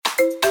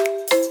Hosts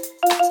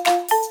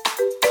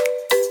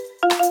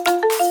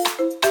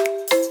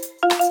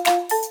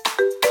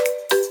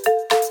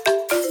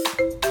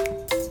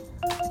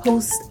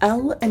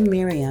Elle and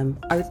Miriam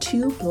are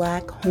two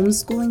Black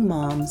homeschooling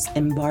moms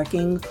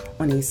embarking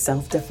on a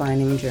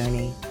self-defining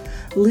journey.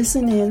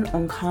 Listen in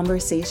on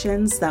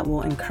conversations that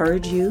will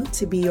encourage you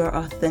to be your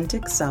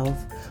authentic self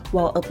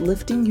while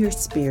uplifting your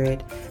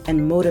spirit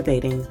and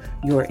motivating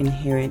your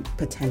inherent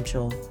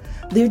potential.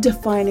 They're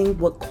defining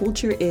what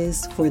culture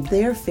is for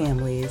their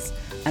families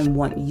and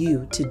want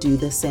you to do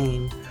the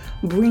same.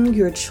 Bring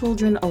your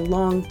children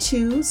along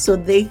too so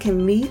they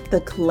can meet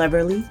the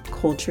cleverly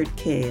cultured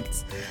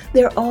kids.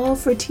 They're all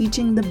for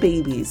teaching the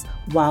babies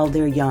while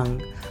they're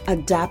young,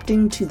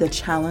 adapting to the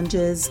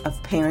challenges of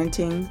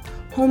parenting,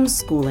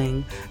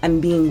 homeschooling,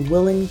 and being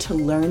willing to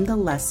learn the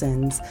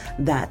lessons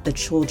that the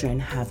children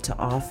have to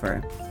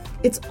offer.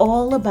 It's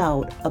all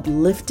about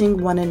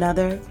uplifting one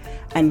another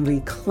and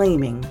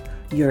reclaiming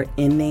your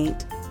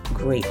innate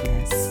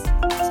greatness.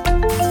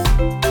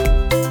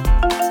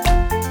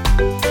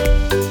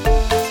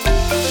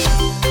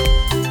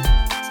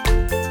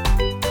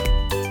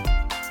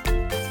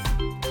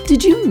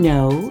 Did you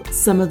know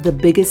some of the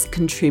biggest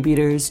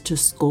contributors to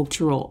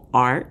sculptural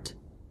art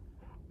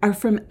are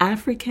from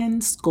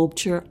African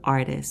sculpture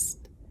artists?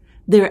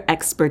 Their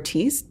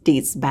expertise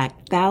dates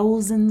back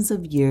thousands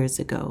of years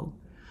ago.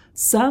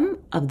 Some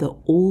of the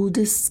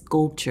oldest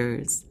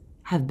sculptures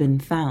have been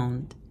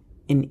found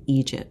in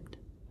Egypt.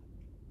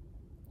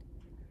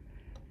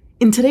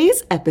 In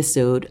today's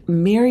episode,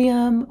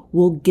 Miriam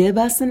will give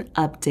us an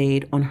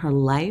update on her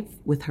life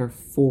with her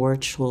 4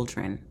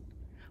 children.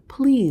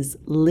 Please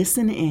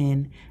listen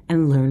in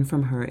and learn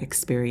from her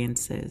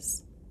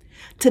experiences.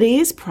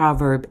 Today's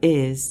proverb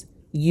is,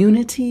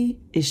 unity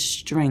is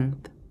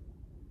strength,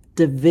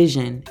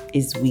 division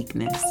is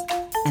weakness,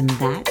 and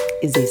that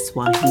is a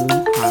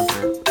Swahili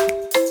proverb.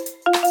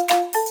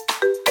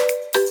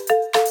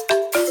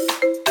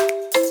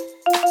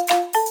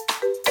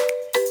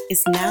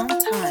 It's now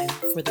time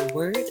for the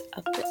word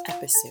of the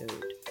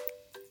episode.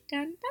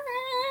 Dun, dun.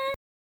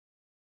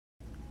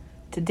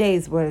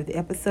 Today's word of the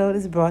episode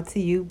is brought to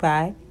you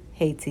by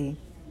Haiti.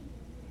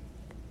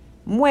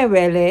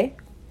 Muerele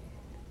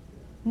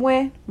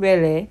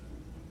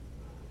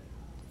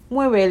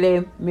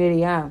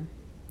Miriam.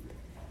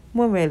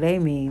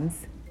 Muerele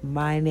means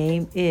my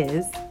name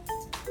is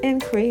in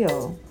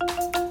Creole.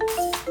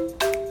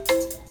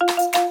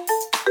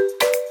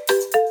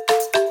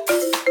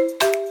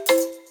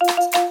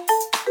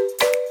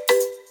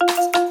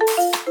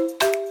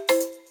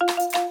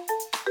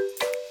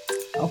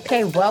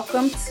 Okay,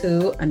 welcome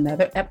to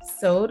another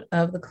episode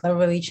of the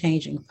Cleverly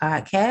Changing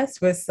Podcast.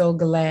 We're so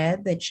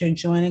glad that you're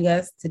joining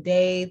us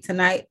today,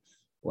 tonight,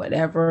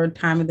 whatever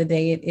time of the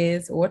day it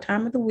is or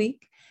time of the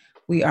week.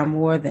 We are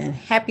more than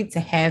happy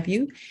to have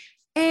you.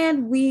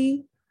 And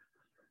we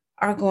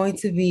are going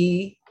to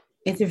be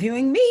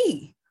interviewing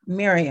me,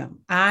 Miriam.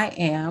 I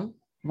am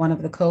one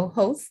of the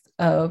co-hosts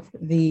of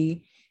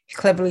the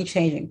Cleverly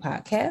Changing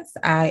Podcast.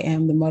 I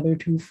am the mother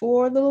to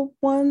 4 little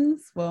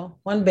ones, well,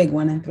 1 big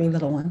one and 3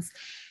 little ones.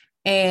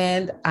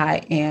 And I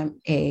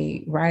am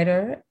a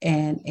writer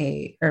and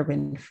a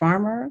urban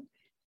farmer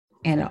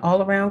and an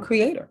all-around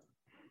creator.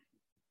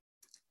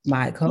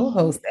 My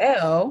co-host,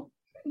 Elle.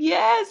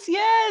 Yes.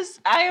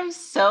 I am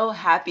so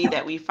happy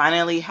that we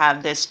finally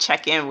have this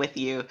check-in with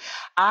you.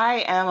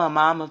 I am a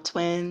mom of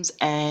twins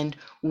and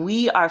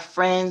we are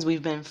friends.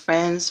 We've been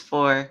friends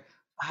for,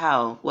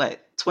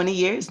 20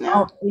 years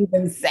now? Don't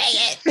even say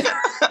it.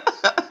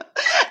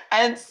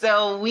 And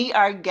so we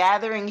are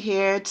gathering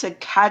here to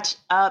catch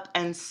up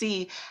and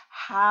see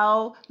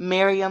how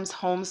Miriam's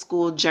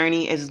homeschool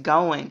journey is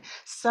going.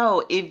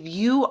 So if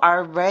you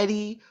are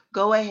ready,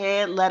 go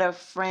ahead, let a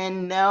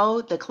friend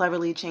know the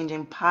Cleverly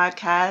Changing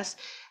Podcast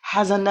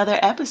has another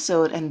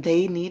episode and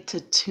they need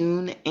to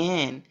tune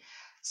in.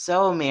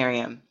 So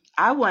Miriam,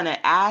 I want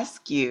to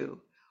ask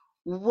you,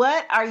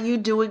 what are you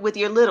doing with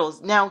your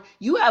littles? Now,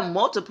 you have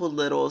multiple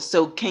littles,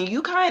 so can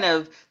you kind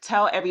of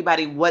tell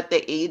everybody what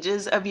the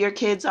ages of your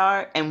kids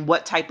are and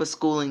what type of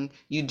schooling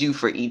you do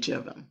for each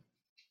of them?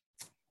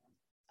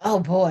 Oh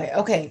boy.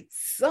 Okay.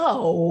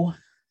 So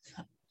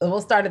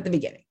we'll start at the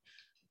beginning.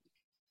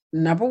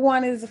 Number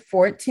 1 is a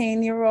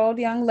 14-year-old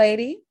young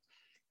lady.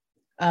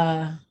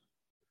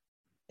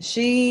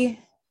 She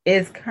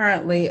is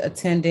currently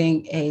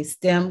attending a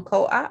STEM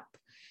co-op,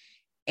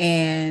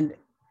 and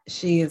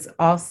she is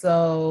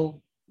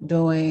also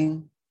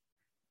doing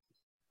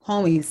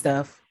homey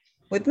stuff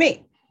with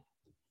me.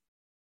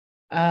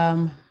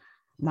 My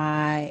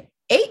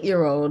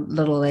 8-year-old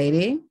little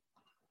lady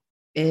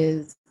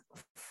is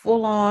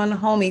full on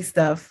homey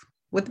stuff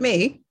with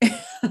me.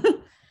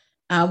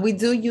 We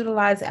do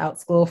utilize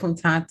OutSchool from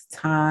time to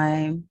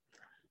time.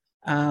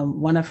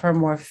 One of her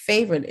more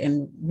favorite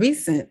and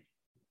recent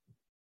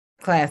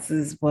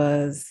classes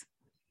was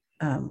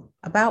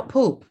about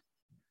poop.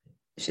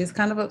 She's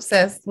kind of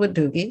obsessed with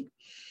Doogie.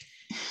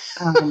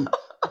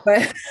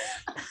 But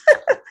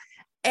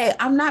hey,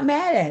 I'm not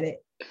mad at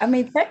it. I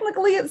mean,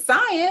 technically it's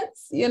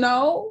science, you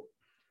know.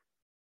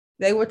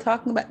 they were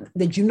talking about,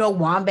 did you know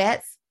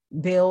wombats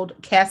build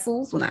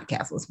castles? Well, not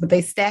castles, but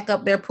they stack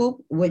up their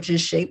poop, which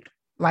is shaped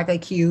like a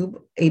cube,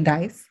 a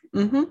dice.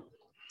 Mm-hmm.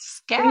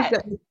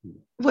 Scat.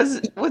 Was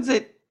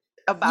it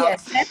about?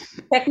 Yes, that's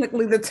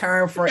technically the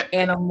term for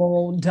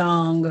animal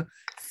dung,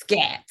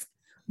 scat.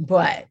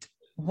 But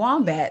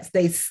wombats,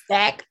 they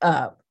stack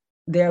up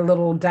their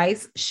little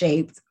dice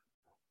shaped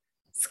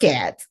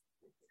scat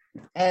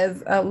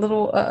as a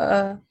little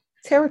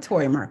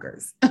territory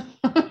markers.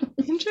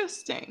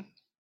 Interesting.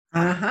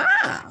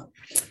 Uh-huh.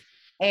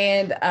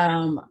 And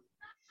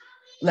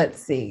let's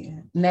see.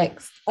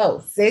 Next.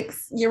 Oh,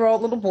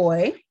 6-year-old little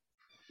boy.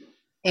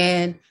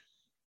 And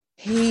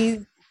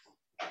he's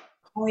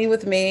homie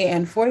with me,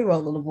 and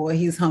 4-year-old little boy,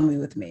 he's homie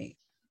with me.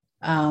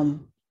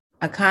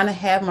 I kind of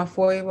have my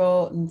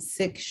 4-year-old and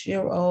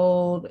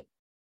 6-year-old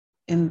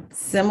in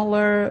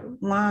similar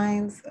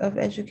lines of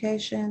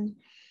education.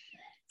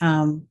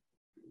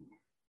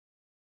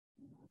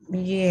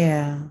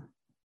 Yeah.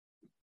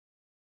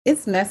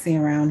 It's messy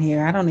around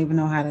here. I don't even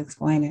know how to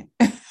explain it.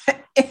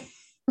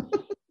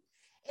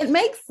 It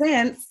makes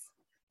sense,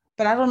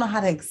 but I don't know how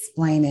to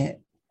explain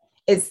it.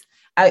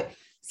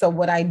 So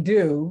what I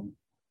do,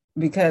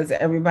 because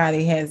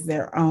everybody has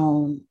their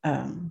own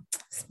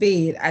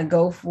speed, I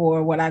go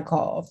for what I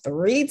call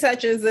 3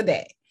 touches a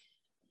day.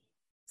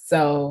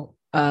 So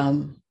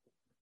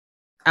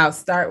I'll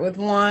start with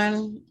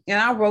one and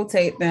I'll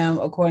rotate them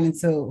according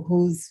to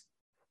who's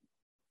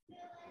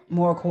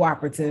more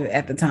cooperative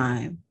at the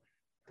time.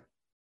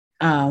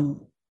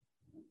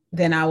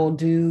 Then I will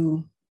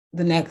do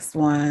the next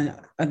one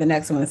or the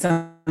next one.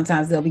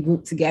 Sometimes they'll be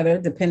grouped together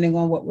depending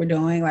on what we're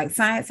doing. Like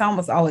science, I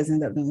almost always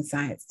end up doing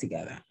science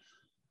together.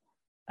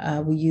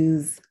 We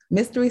use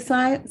mystery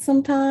science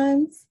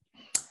sometimes,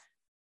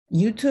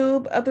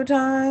 YouTube other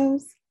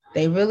times.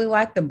 They really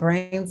like the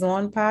Brains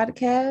On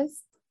podcast.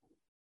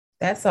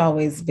 That's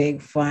always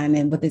big fun.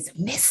 And with this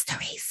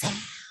mystery sound.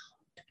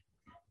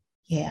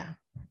 Yeah,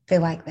 they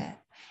like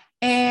that.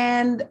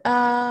 And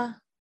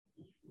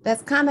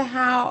that's kind of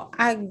how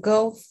I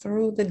go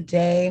through the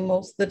day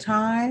most of the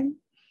time.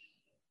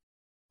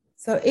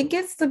 So it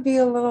gets to be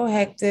a little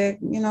hectic,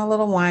 a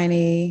little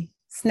whiny,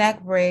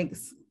 snack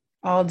breaks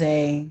all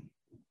day,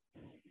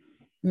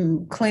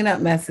 clean up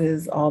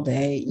messes all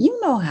day. You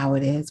know how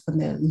it is when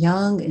they're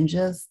young and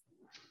just.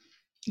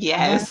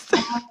 Yes.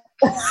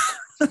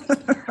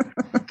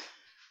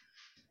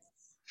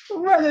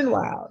 Running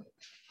wild.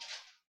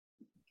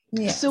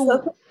 Yeah.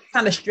 So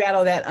kind of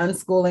straddle that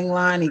unschooling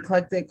line,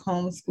 eclectic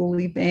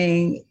homeschooling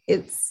thing.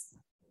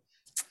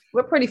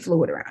 We're pretty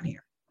fluid around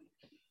here.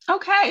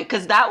 Okay,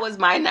 because that was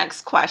my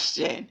next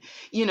question.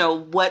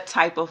 What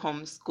type of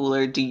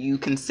homeschooler do you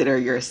consider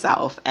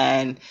yourself?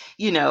 And,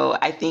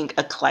 I think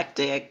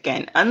eclectic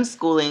and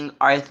unschooling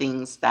are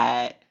things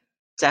that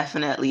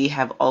definitely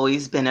have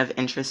always been of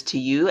interest to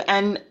you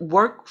and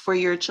work for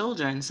your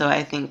children. So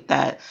I think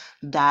that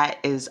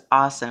is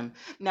awesome.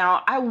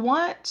 Now, I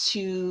want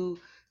to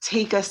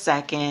take a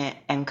second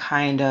and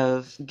kind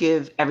of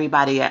give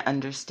everybody an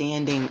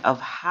understanding of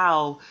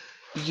how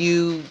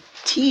you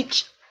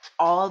teach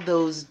all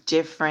those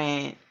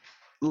different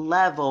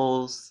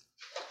levels.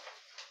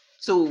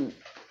 So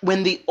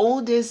when the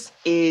oldest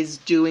is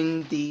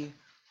doing the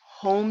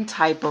home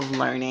type of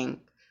learning,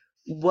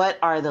 what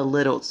are the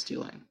littles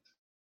doing?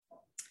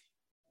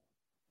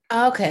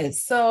 Okay,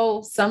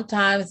 so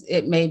sometimes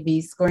it may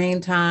be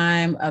screen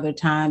time, other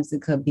times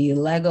it could be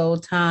Lego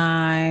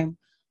time,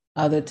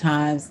 other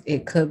times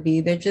it could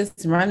be they're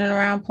just running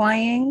around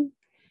playing.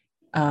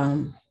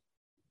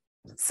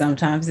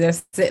 Sometimes they're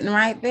sitting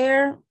right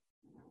there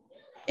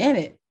in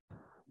it,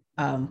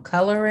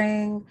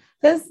 coloring.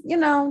 There's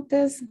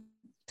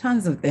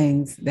tons of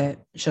things that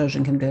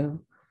children can do.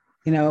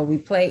 We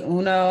play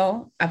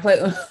Uno. I play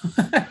Uno.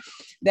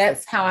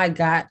 That's how I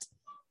got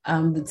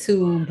the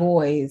 2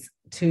 boys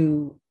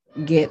to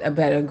get a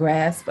better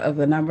grasp of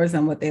the numbers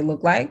and what they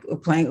look like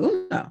with playing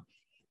Uno.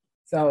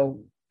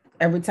 So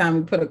every time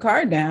we put a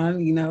card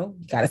down, you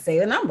got to say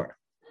the number.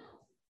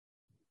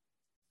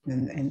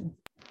 And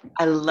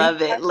I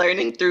love it.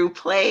 Learning through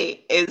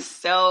play is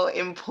so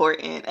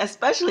important,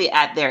 especially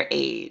at their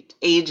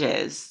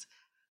ages.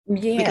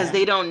 Yeah. Because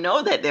they don't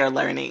know that they're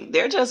learning.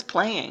 They're just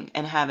playing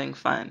and having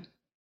fun.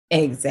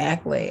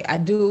 Exactly. I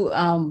do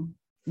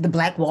the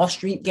Black Wall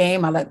Street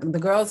game. I let the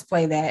girls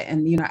play that.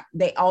 And,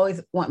 they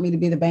always want me to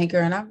be the banker.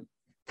 And I'm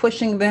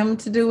pushing them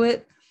to do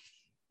it,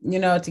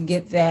 to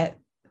get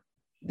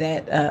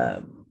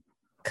that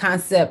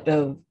concept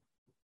of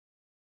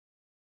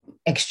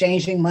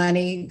exchanging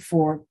money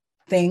for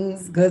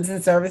things, goods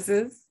and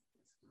services.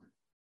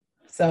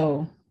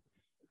 So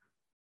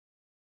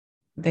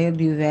they'll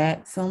do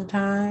that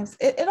sometimes.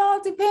 It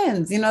all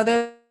depends.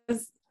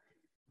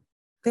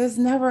 There's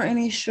never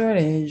any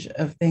shortage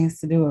of things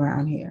to do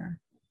around here.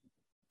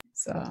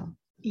 So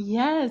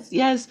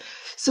yes.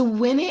 So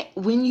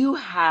when you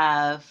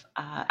have,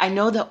 I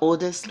know the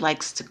oldest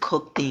likes to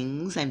cook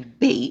things and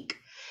bake,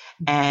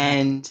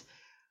 and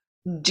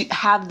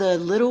have the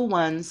little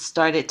ones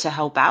started to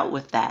help out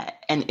with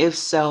that? And if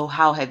so,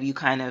 how have you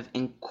kind of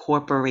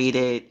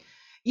incorporated,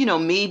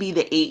 maybe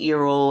the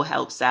 8-year-old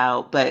helps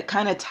out, but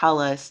kind of tell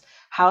us,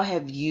 how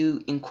have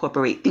you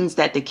incorporate things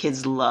that the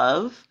kids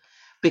love?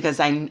 Because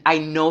I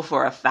know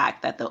for a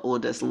fact that the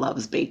oldest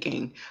loves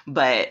baking,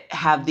 but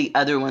have the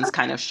other ones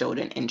kind of showed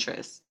an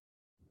interest?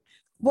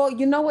 Well,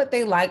 you know what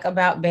they like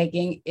about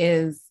baking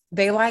is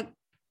they like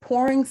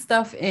pouring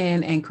stuff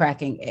in and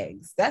cracking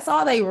eggs. That's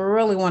all they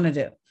really want to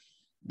do.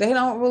 They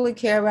don't really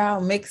care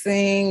about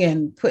mixing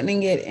and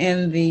putting it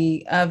in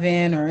the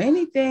oven or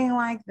anything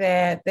like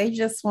that. They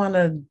just want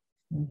to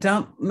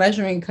dump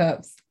measuring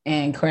cups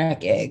and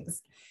crack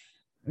eggs.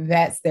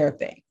 That's their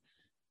thing.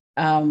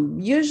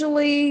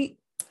 Usually,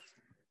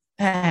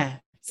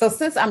 so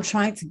since I'm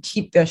trying to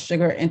keep their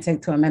sugar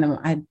intake to a minimum,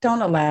 I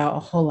don't allow a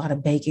whole lot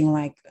of baking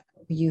like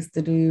we used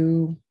to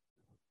do.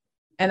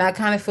 And I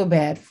kind of feel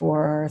bad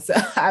for her. So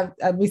I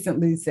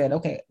recently said,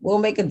 okay, we'll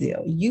make a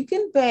deal. You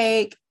can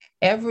bake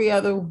every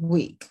other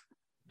week.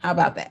 How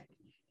about that?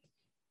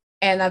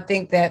 And I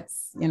think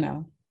that's,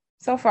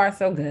 so far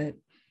so good.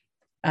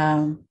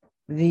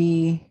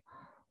 The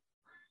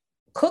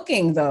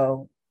cooking,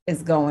 though,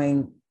 is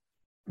going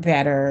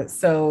better.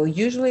 So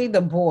usually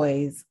the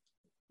boys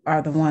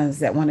are the ones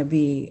that want to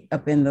be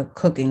up in the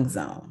cooking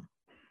zone.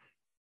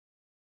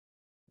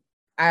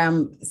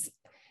 I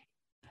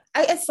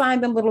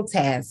assign them little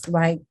tasks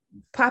like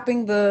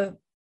popping the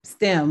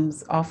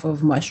stems off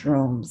of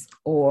mushrooms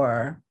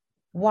or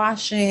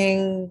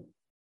washing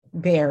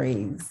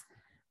berries,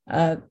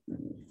 that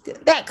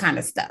kind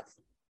of stuff.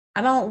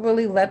 I don't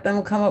really let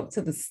them come up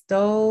to the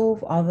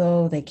stove,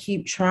 although they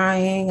keep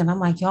trying. And I'm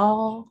like,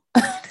 y'all,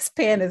 this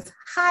pan is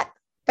hot.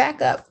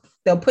 Back up.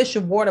 They'll push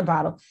your water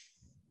bottle.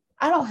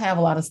 I don't have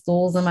a lot of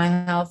stools in my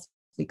house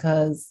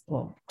because,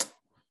 well,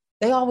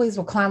 they always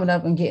were climbing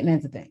up and getting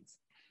into things.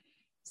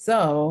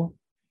 So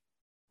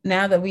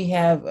now that we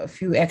have a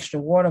few extra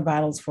water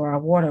bottles for our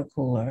water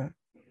cooler,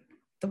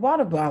 the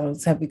water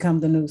bottles have become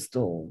the new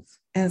stools.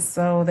 And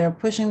so they're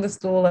pushing the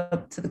stool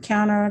up to the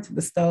counter, to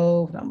the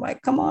stove. And I'm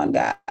like, come on,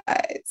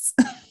 guys.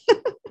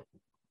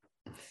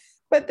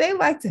 But they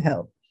like to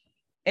help.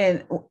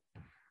 And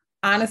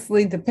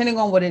honestly, depending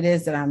on what it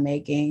is that I'm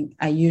making,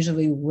 I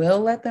usually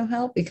will let them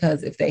help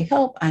because if they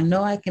help, I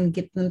know I can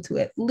get them to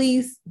at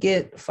least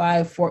get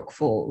 5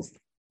 forkfuls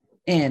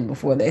in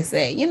before they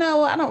say, I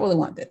don't really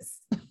want this.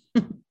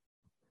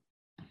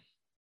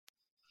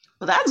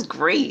 Well, that's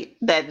great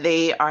that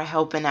they are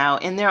helping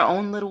out in their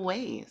own little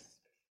ways.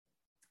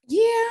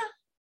 Yeah.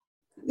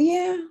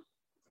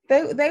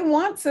 They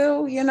want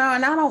to, and I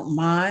don't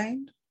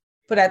mind.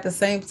 But at the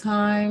same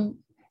time,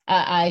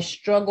 I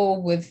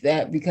struggle with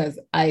that because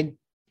I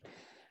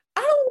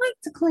don't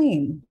like to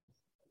clean.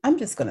 I'm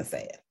just going to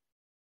say it.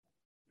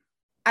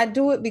 I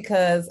do it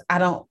because I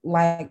don't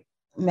like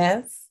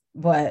mess,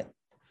 but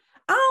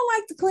I don't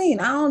like to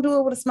clean. I don't do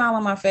it with a smile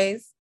on my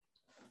face.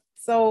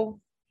 So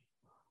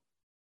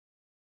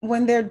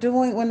when they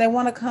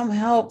want to come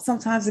help,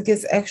 sometimes it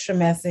gets extra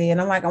messy. And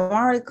I'm like, I'm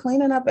already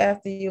cleaning up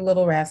after you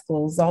little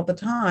rascals all the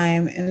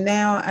time. And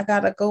now I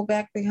got to go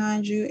back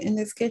behind you in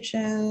this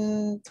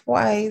kitchen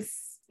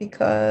twice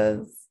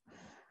because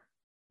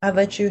I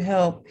let you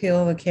help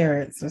peel the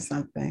carrots or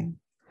something.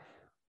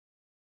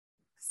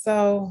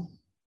 So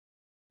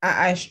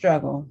I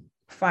struggle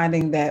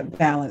finding that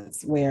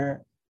balance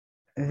where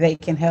they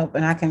can help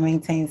and I can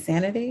maintain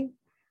sanity.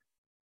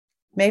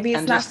 Maybe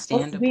it's not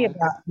supposed to be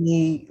about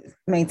me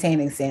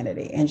maintaining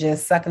sanity and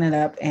just sucking it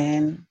up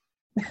and,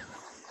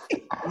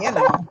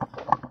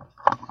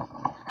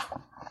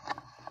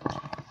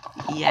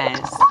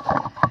 Yes.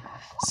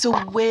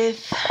 So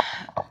with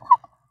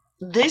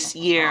this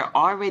year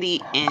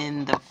already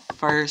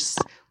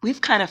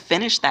we've kind of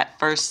finished that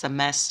first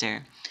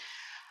semester.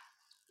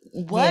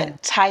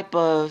 What type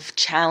of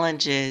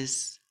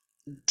challenges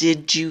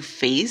did you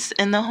face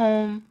in the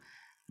home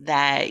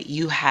that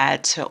you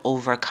had to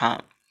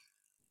overcome?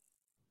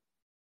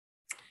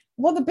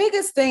 Well, the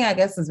biggest thing, I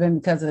guess, has been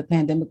because of the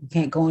pandemic, we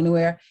can't go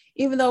anywhere,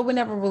 even though we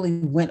never really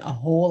went a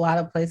whole lot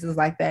of places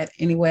like that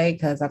anyway,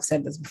 because I've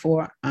said this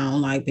before, I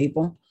don't like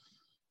people.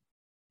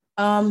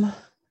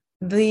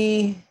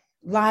 The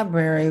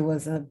library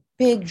was a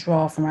big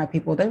draw for my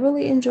people. They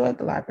really enjoyed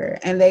the library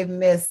and they've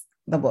missed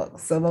the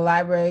books. So the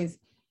libraries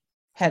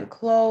had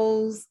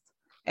closed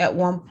at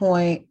one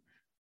point.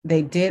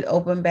 They did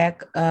open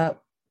back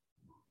up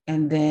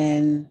and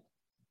then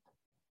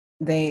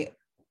they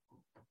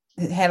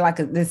had like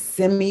this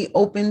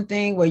semi-open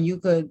thing where you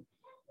could,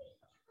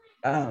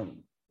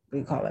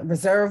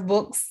 reserve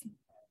books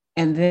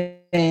and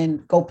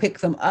then go pick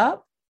them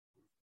up.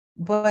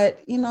 But,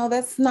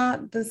 that's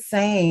not the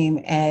same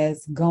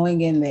as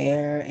going in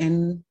there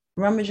and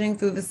rummaging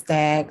through the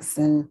stacks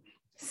and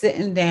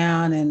sitting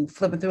down and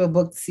flipping through a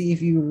book to see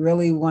if you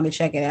really want to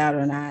check it out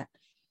or not.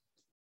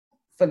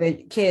 For the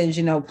kids,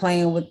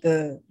 playing with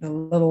the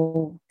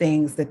little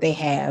things that they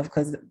have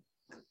because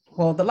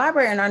the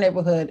library in our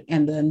neighborhood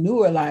and the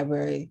newer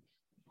library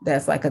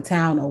that's like a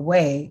town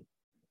away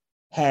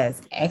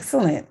has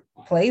excellent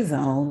play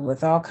zone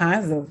with all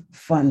kinds of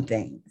fun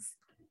things.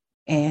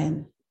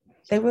 And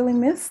they really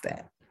miss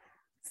that.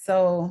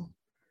 So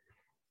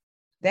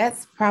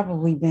that's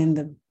probably been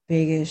the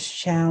biggest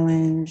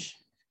challenge,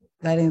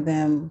 letting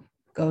them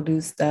go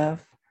do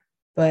stuff.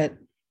 But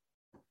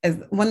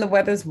when the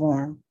weather's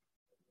warm,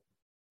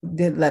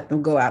 did let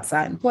them go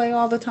outside and play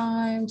all the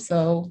time.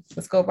 So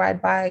let's go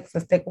ride bikes,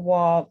 let's take a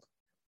walk,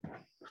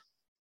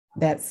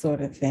 that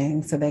sort of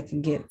thing, so they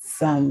can get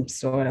some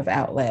sort of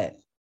outlet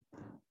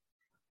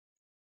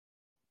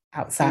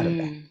outside of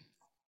that.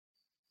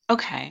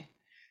 Okay.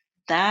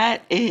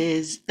 That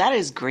is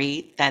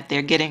great that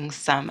they're getting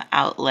some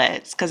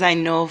outlets, because I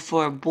know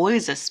for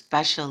boys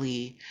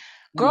especially,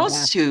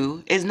 girls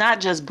too, it's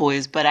not just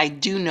boys, but I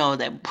do know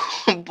that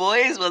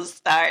boys will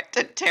start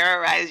to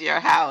terrorize your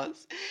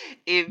house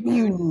if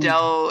you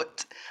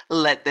don't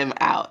let them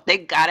out. They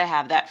gotta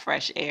have that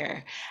fresh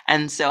air.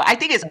 And so I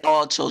think it's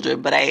all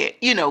children, but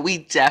we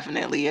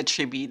definitely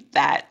attribute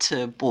that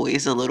to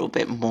boys a little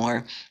bit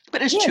more.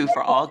 But it's true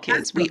for all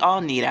kids. We all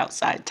need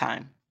outside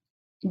time.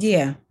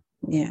 Yeah.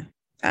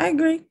 I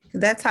agree.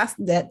 That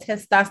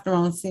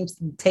testosterone seems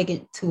to take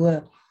it to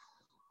a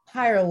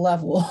higher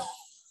level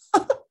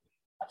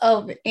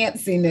of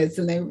antsiness,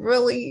 and they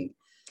really,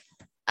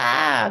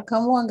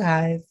 come on,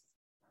 guys.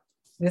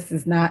 This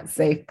is not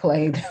safe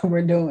play that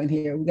we're doing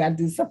here. We got to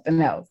do something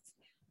else.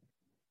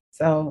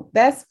 So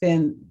that's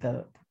been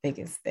the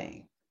biggest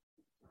thing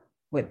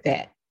with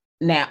that.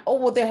 Now,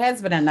 there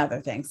has been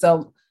another thing.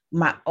 So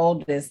my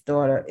oldest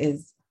daughter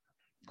is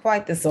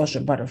quite the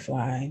social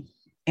butterfly,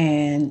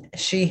 and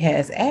she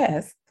has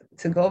asked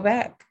to go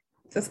back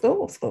to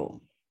school.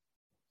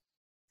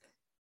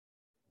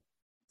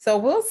 So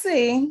we'll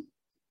see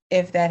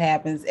if that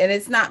happens. And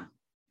it's not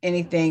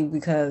anything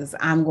because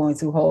I'm going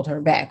to hold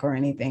her back or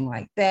anything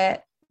like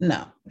that.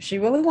 No, if she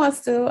really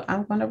wants to,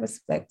 I'm going to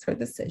respect her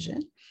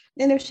decision.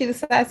 And if she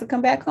decides to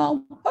come back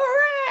home,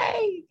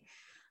 hooray!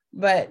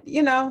 But,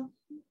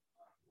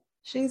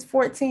 she's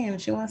 14.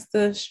 She wants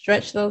to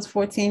stretch those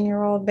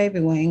 14-year-old baby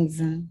wings.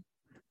 And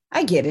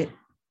I get it.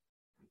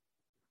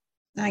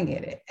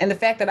 And the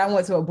fact that I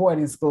went to a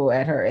boarding school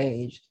at her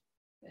age,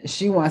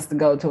 she wants to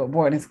go to a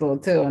boarding school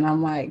too. And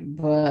I'm like,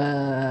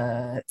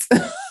 but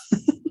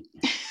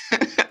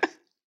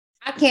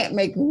I can't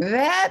make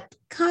that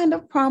kind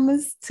of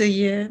promise to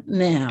you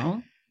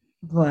now,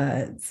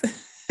 but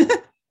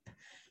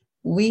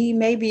we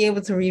may be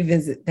able to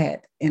revisit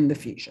that in the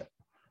future.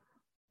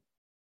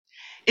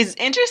 It's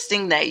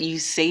interesting that you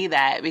say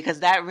that,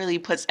 because that really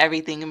puts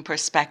everything in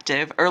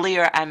perspective.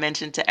 Earlier, I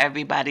mentioned to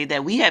everybody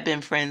that we had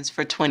been friends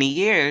for 20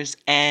 years,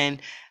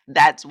 and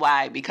that's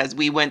why, because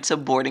we went to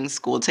boarding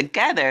school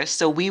together.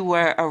 So we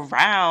were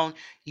around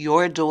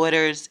your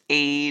daughter's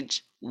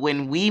age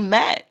when we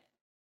met.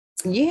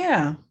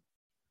 Yeah.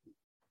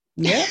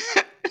 And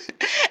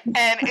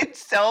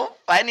it's so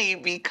funny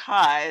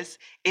because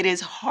it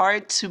is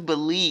hard to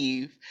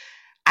believe.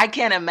 I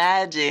can't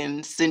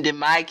imagine sending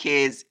my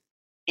kids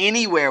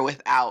anywhere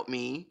without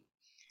me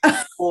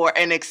for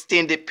an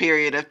extended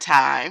period of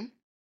time.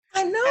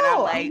 I know. And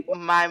I'm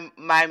like,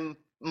 my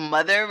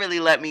mother really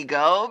let me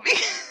go.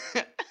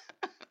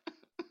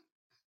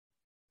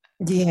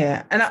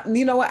 Yeah. And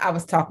you know what? I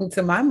was talking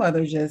to my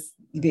mother just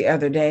the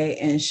other day,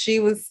 and she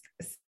was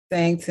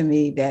saying to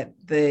me that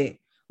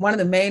one of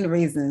the main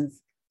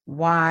reasons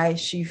why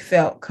she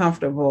felt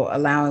comfortable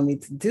allowing me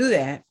to do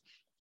that,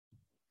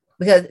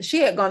 because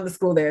she had gone to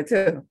school there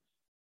too.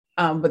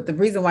 But the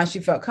reason why she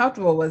felt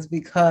comfortable was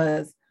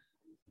because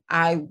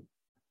I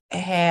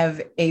have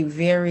a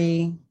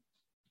very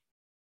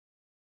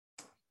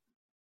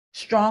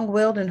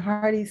strong-willed and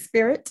hardy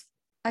spirit,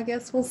 I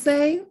guess we'll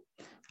say.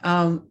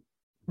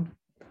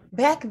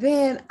 Back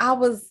then, I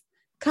was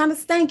kind of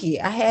stanky.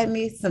 I had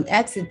me some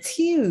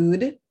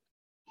attitude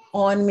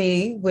on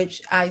me,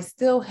 which I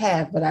still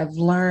have, but I've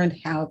learned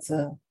how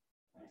to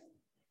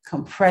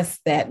compress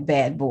that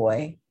bad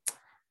boy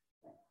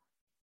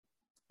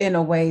in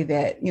a way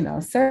that,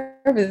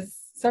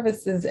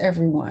 services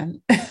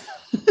everyone.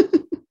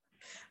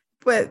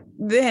 But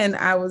then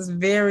I was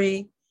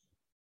very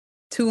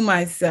to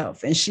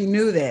myself, and she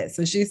knew that.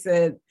 So she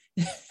said,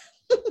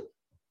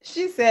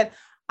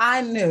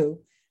 I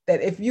knew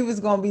that if you was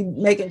going to be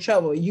making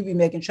trouble, you'd be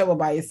making trouble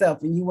by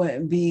yourself, and you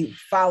wouldn't be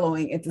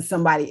following into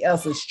somebody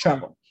else's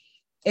trouble.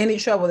 Any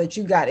trouble that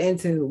you got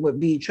into would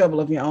be trouble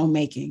of your own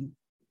making.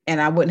 And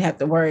I wouldn't have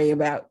to worry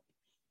about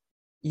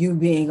you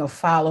being a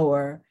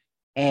follower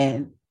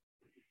and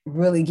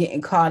really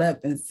getting caught up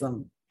in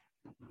some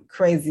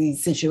crazy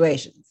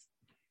situations.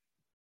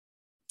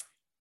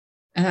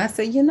 And I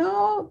said,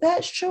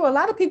 that's true. A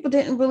lot of people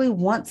didn't really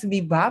want to be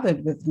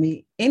bothered with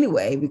me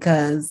anyway,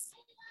 because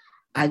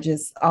I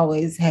just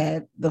always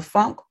had the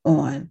funk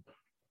on.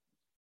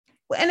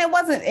 And it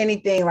wasn't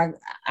anything like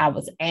I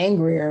was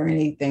angry or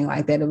anything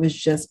like that. It was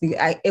just,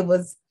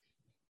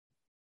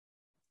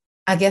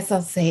 I guess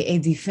I'll say, a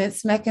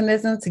defense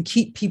mechanism to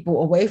keep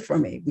people away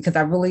from me, because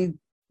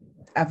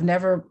I've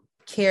never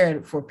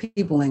cared for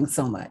peopling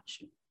so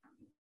much.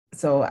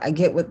 So I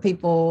get with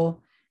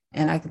people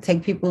and I can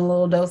take people in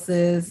little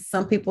doses.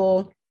 Some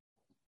people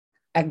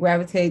I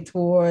gravitate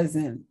towards,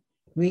 and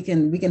we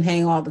can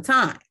hang all the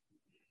time.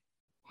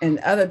 And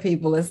other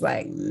people, it's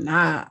like,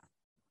 nah,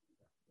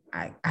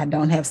 I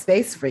don't have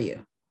space for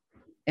you.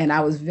 And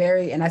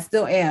I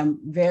still am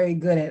very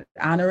good at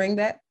honoring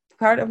that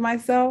part of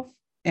myself.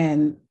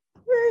 And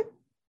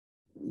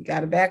you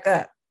got to back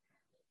up.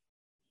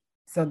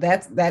 So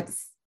that's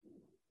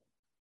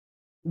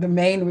the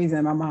main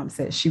reason my mom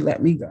said she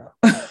let me go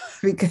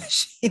because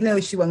she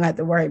knew she wouldn't have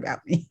to worry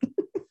about me.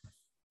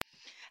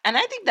 And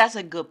I think that's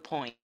a good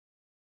point.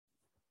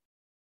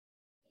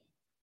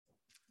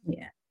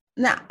 Yeah.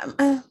 Now,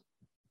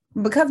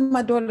 because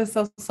my daughter is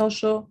so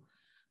social,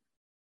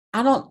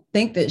 I don't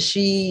think that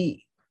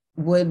she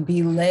would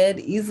be led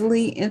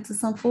easily into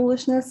some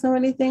foolishness or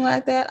anything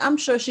like that. I'm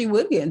sure she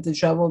would get into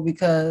trouble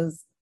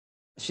because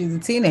she's a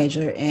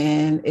teenager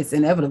and it's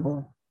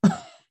inevitable.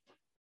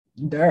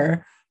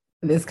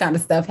 This kind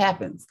of stuff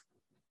happens.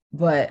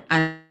 But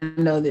I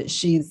know that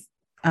she's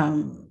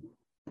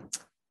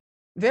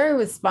very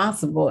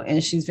responsible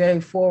and she's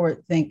very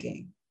forward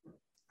thinking.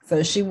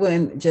 So she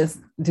wouldn't just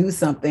do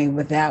something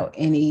without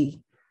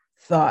any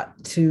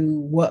thought to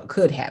what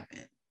could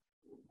happen.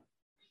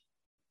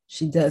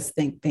 She does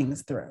think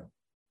things through.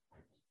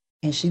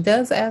 And she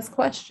does ask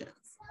questions.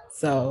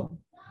 So,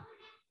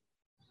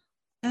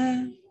 but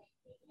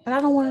I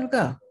don't want her to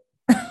go.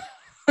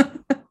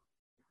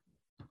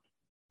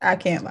 I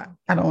can't lie.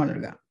 I don't want her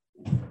to go.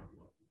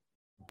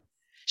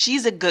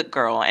 She's a good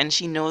girl and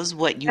she knows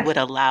what you would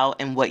allow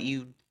and what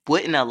you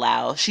wouldn't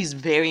allow. She's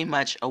very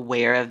much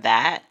aware of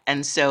that.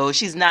 And so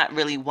she's not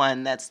really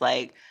one that's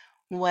like,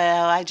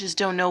 well, I just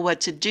don't know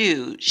what to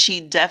do.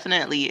 She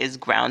definitely is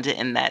grounded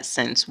in that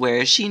sense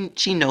where she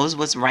knows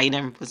what's right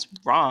and what's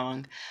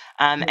wrong.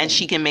 And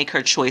she can make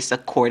her choice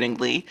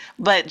accordingly.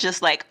 But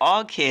just like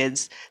all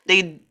kids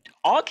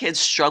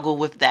struggle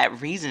with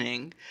that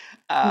reasoning,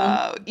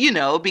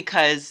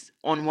 because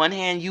on one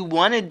hand, you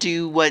want to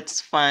do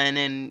what's fun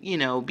and,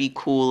 be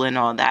cool and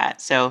all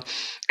that. So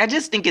I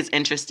just think it's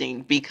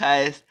interesting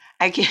because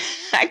I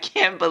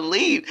can't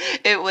believe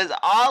it was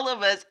all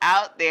of us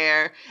out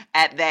there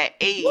at that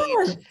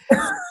age.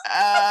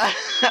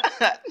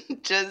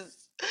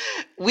 Just,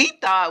 we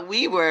thought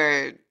we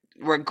were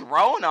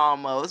grown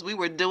almost. We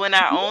were doing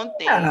our own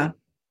thing.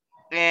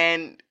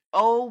 And,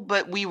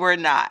 but we were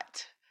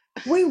not.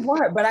 We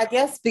weren't, but I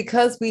guess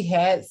because we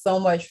had so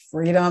much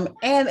freedom,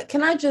 and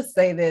can I just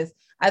say this?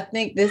 I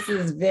think this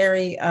is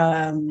very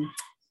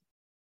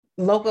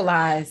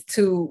localized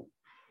to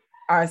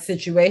our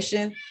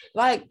situation.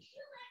 Like,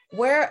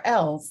 where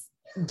else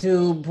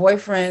do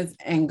boyfriends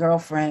and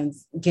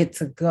girlfriends get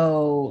to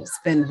go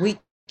spend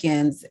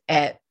weekends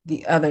at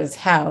the other's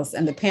house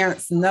and the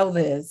parents know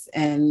this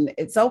and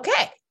it's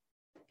okay?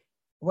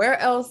 Where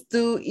else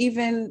do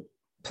even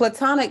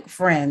platonic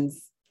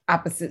friends,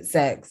 opposite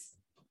sex,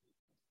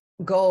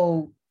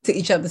 go to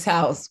each other's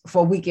house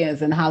for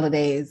weekends and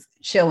holidays,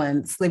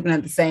 chilling, sleeping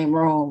in the same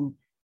room?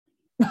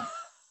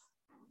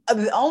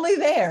 Only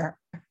there,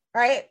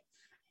 right?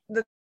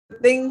 The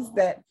things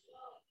that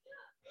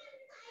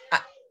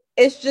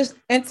it's just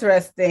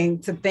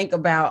interesting to think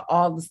about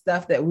all the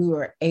stuff that we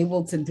were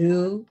able to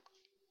do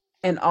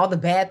and all the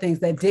bad things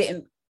that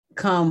didn't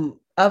come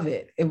of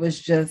it. It was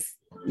just,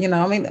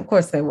 of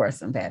course there were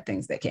some bad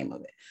things that came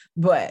of it,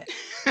 but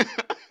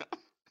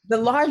the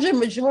larger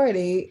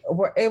majority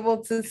were able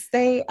to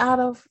stay out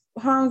of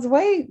harm's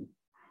way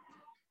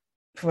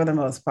for the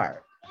most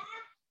part.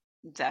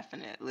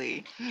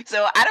 Definitely.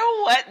 So I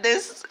don't want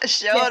this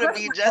show to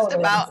be just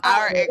about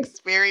our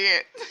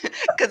experience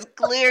because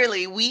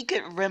clearly we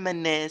could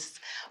reminisce.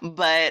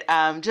 But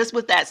just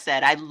with that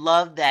said, I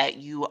love that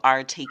you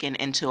are taking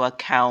into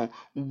account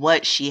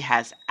what she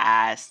has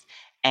asked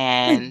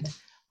and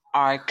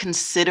are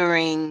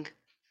considering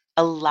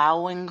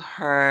allowing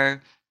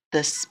her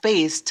the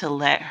space to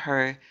let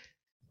her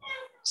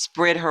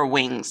spread her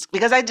wings,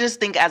 because I just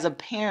think as a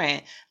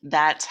parent,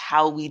 that's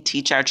how we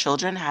teach our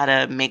children how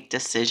to make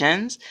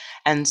decisions.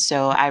 And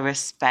so I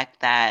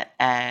respect that.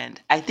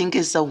 And I think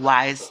it's a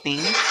wise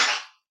thing.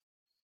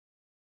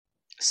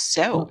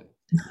 So,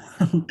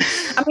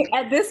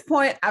 at this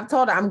point, I've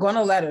told her I'm going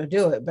to let her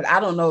do it, but I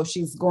don't know if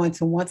she's going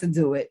to want to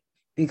do it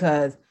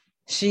because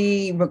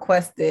she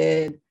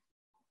requested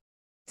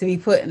to be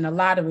put in the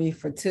lottery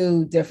for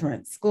 2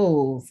 different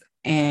schools.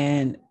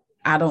 And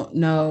I don't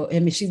know.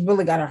 She's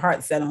really got her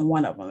heart set on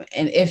one of them.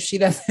 And if she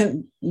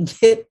doesn't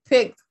get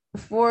picked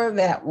for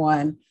that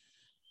one,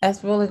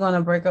 that's really going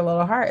to break her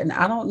little heart. And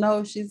I don't know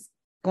if she's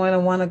going to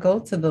want to go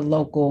to the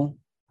local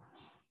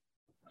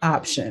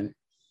option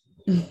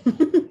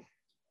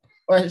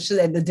or should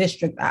I say the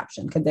district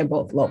option, because they're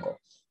both local.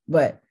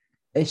 But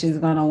if she's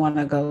going to want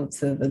to go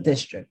to the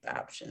district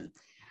option,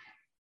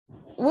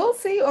 we'll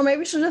see. Or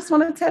maybe she'll just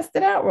want to test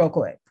it out real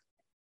quick.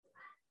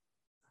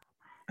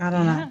 I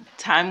don't know.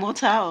 Time will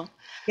tell.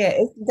 Yeah,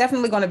 it's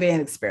definitely going to be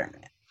an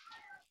experiment.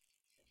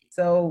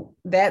 So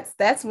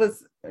that's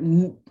what's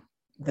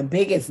the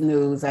biggest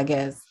news, I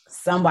guess.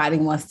 Somebody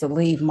wants to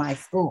leave my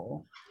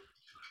school.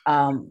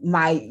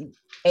 My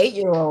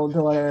 8-year-old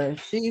daughter,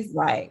 she's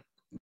like,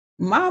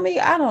 Mommy,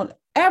 I don't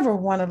ever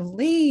want to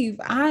leave.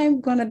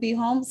 I'm going to be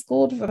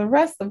homeschooled for the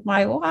rest of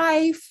my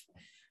life.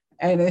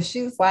 And then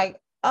she's like,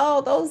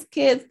 oh, those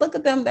kids, look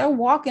at them. They're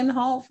walking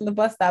home from the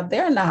bus stop.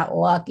 They're not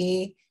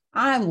lucky.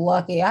 I'm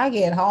lucky. I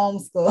get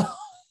homeschooled.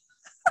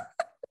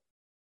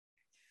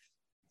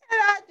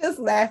 And I just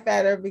laugh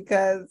at her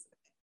because,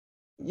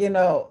 you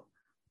know,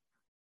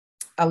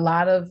 a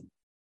lot of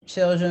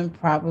children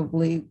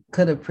probably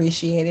could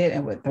appreciate it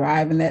and would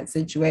thrive in that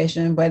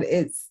situation, but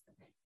it's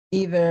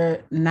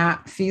either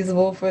not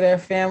feasible for their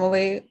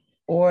family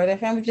or their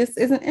family just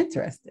isn't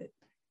interested.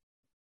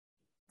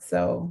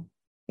 So,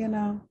 you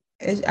know,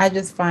 I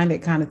just find it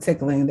kind of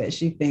tickling that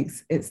she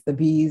thinks it's the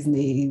bee's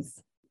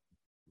knees.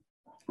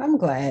 I'm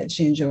glad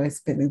she enjoys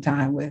spending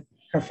time with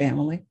her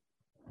family.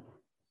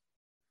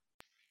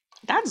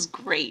 That's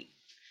great.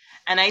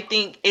 And I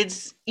think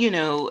it's,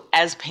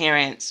 as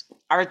parents,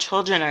 our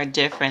children are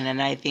different.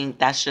 And I think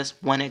that's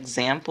just one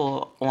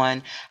example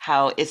on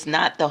how it's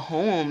not the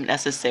home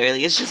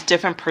necessarily. It's just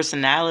different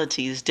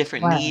personalities,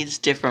 different Right. needs,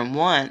 different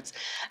wants.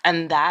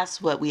 And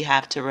that's what we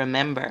have to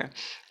remember.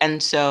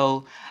 And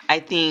so I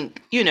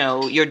think,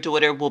 your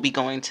daughter will be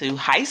going to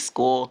high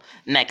school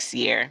next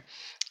year.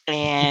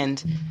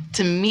 And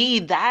to me,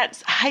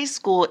 that's high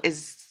school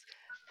is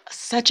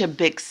such a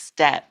big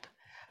step.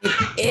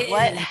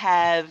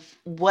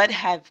 What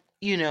have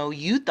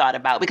you thought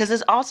about, because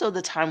it's also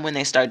the time when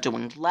they start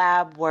doing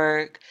lab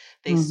work,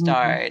 they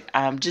start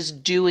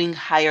just doing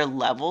higher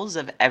levels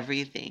of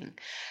everything.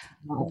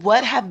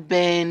 What have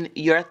been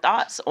your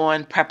thoughts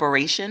on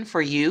preparation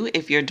for you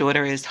if your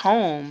daughter is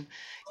home,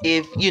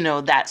 if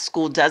that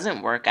school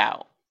doesn't work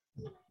out?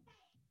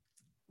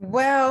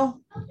 Well,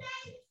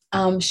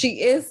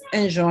 she is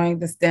enjoying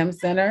the STEM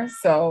Center,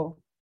 so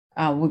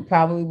we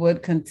probably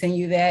would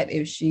continue that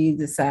if she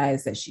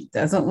decides that she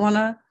doesn't want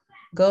to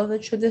go the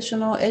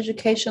traditional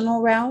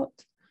educational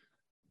route.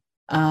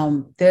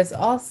 There's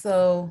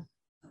also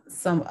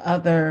some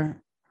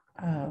other,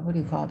 what do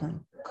you call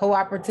them?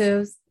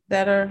 Cooperatives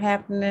that are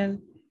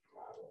happening.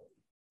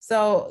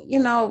 So,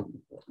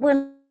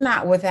 we're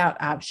not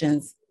without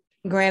options.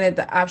 Granted,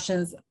 the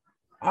options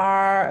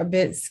are a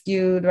bit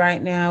skewed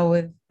right now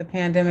with the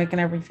pandemic and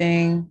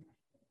everything,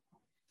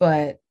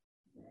 but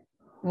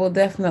we'll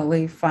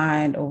definitely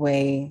find a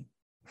way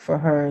for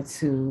her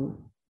to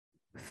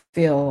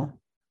feel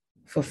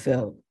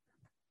fulfilled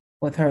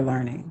with her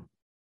learning.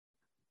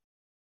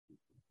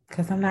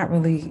 Because I'm not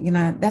really,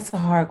 that's a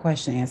hard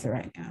question to answer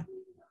right now.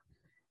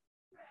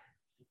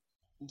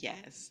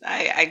 Yes,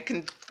 I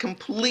can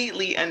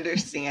completely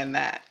understand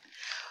that.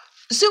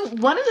 So,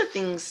 one of the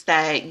things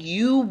that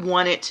you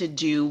wanted to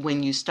do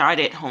when you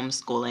started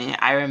homeschooling,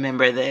 I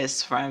remember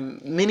this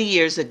from many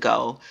years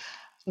ago,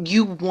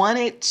 you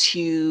wanted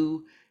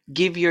to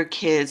give your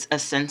kids a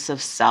sense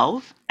of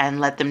self and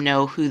let them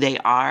know who they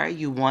are.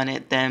 You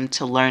wanted them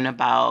to learn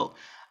about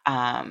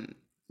um,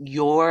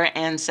 your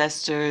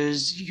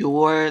ancestors,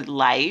 your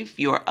life,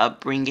 your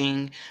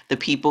upbringing, the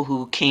people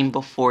who came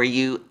before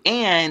you,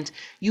 and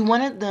you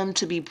wanted them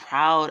to be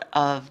proud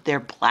of their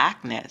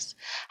Blackness.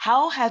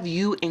 How have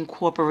you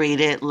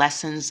incorporated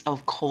lessons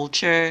of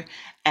culture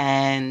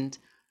and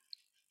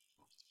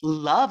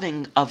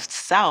loving of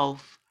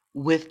self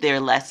with their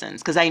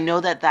lessons? Because I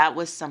know that that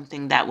was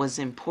something that was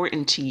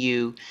important to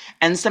you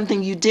and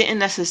something you didn't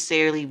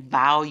necessarily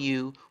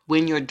value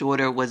when your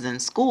daughter was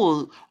in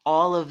school,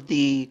 all of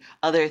the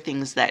other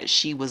things that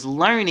she was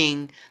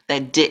learning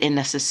that didn't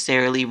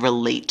necessarily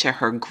relate to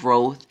her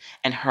growth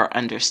and her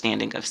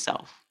understanding of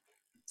self.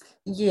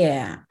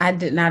 Yeah, I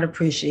did not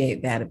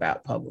appreciate that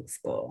about public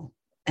school.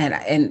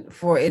 And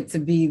for it to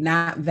be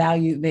not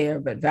valued there,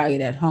 but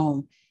valued at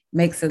home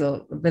makes it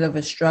a bit of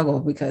a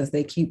struggle because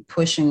they keep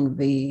pushing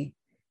the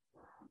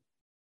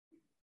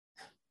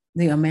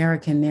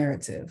American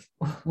narrative,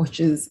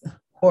 which is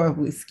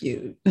horribly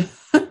skewed.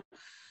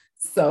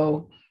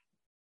 So,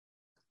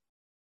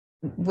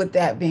 with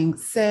that being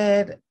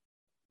said,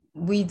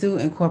 we do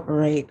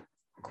incorporate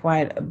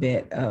quite a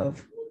bit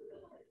of,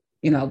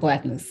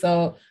 Blackness.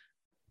 So,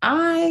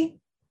 I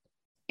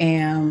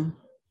am,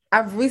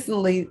 I've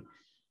recently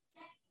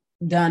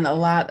done a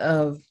lot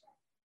of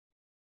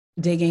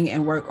digging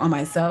and work on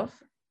myself,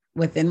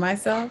 within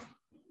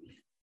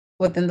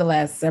the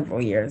last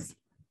several years,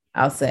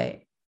 I'll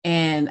say.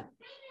 And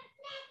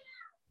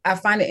I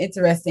find it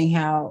interesting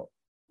how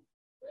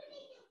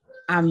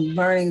I'm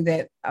learning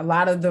that a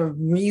lot of the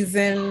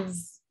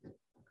reasons,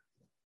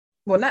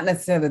 well, not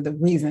necessarily the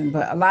reason,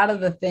 but a lot of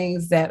the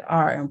things that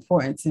are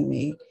important to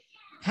me,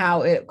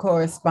 how it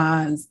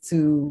corresponds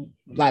to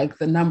like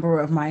the number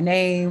of my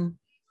name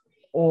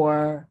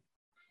or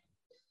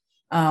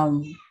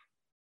um,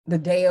 the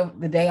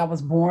day I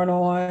was born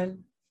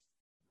on,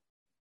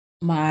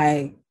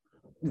 my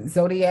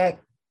zodiac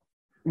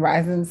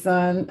rising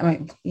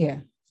sun.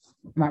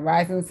 My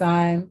rising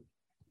sign,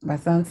 my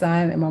sun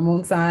sign, and my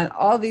moon sign.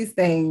 All these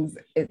things.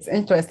 It's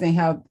interesting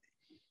how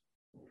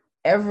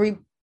every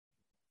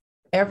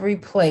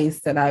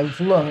place that I've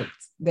looked,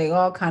 they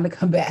all kind of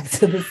come back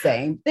to the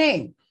same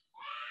thing.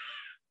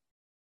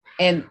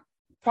 And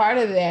part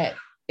of that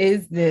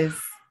is this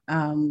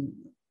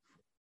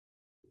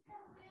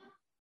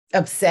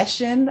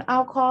obsession,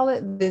 I'll call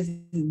it, this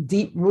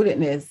deep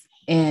rootedness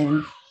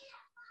in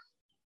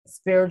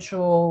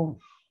spiritual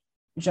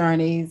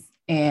journeys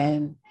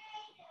and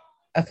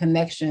a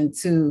connection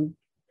to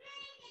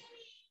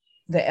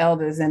the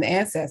elders and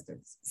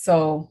ancestors.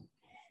 So,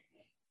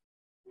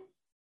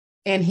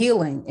 and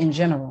healing in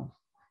general.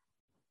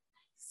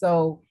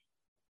 So,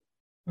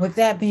 with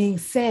that being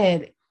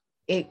said,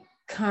 it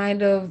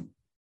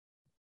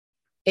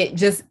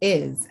just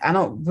is. I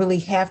don't really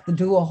have to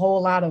do a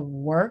whole lot of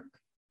work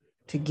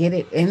to get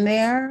it in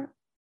there.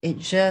 It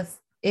just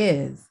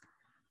is.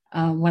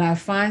 When I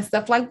find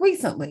stuff like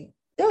recently,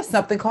 there was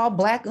something called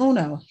Black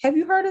Uno. Have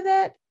you heard of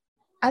that?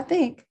 I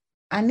think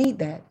I need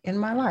that in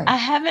my life. I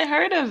haven't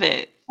heard of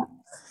it.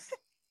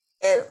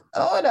 It's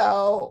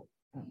Uno,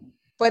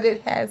 but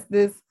it has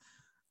this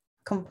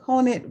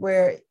component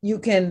where you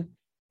can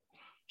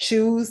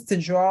choose to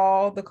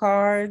draw the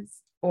cards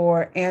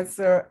or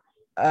answer,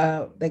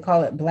 they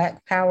call it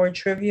Black Power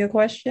trivia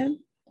question.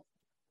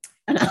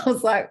 And I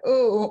was like,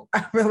 oh,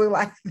 I really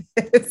like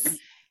this.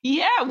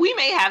 Yeah, we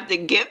may have to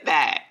get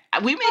that.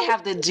 We may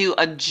have to do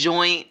a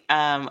joint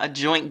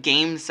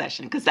game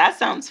session because that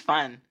sounds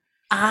fun.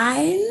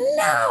 I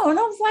know. And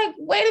I was like,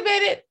 wait a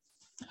minute.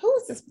 Who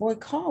is this boy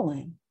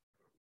calling?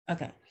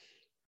 Okay.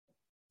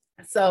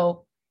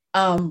 So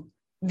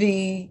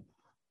the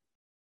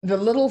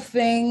little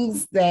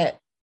things that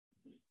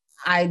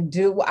I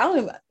do, I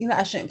don't even,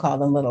 I shouldn't call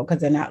them little because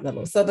they're not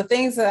little. So the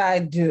things that I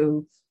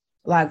do,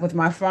 like with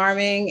my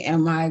farming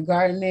and my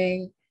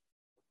gardening,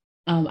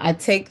 I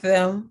take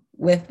them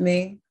with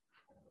me.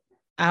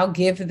 I'll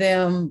give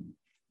them,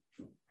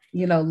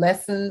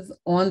 lessons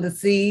on the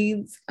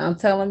seeds. I'll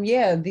tell them,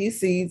 yeah, these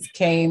seeds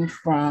came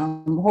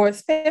from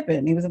Horace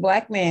Pippin. He was a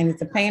Black man.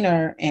 He's a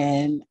painter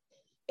and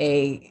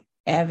a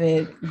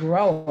avid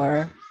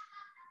grower,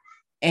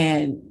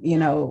 and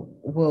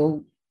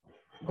will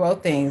grow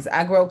things.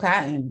 I grow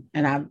cotton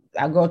and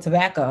I grow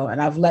tobacco,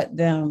 and I've let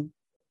them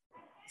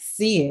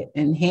see it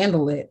and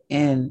handle it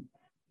and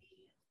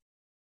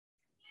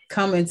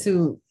come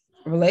into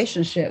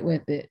relationship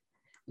with it.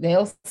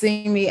 They'll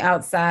see me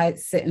outside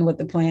sitting with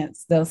the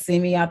plants. They'll see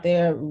me out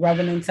there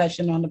rubbing and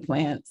touching on the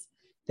plants.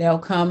 They'll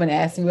come and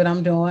ask me what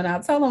I'm doing.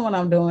 I'll tell them what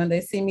I'm doing.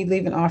 They see me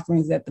leaving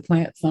offerings at the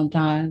plant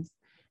sometimes.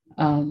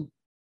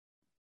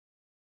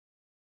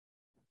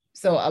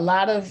 So a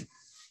lot of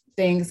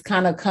things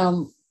kind of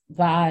come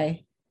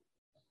by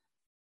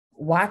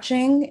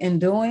watching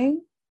and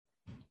doing.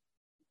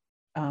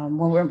 When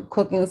we're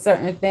cooking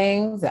certain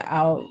things,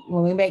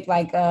 when we make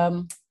like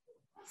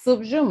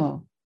soup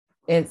jumeau,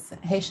 it's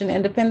Haitian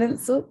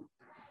independent soup.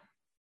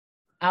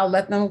 I'll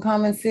let them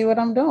come and see what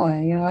I'm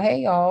doing.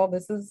 Hey y'all,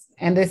 this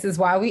is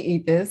why we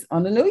eat this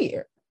on the New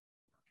Year.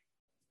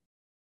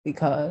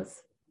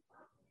 Because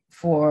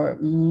for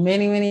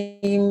many, many,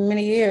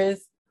 many years,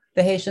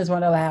 the Haitians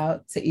weren't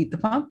allowed to eat the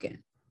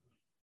pumpkin.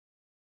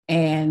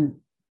 And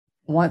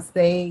once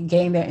they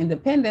gained their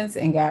independence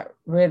and got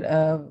rid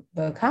of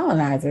the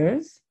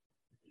colonizers,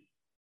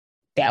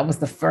 that was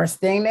the first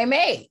thing they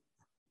made,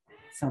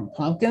 some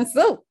pumpkin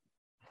soup.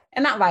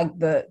 And not like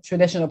the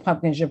traditional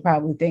pumpkins you're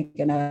probably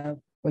thinking of,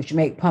 which you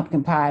make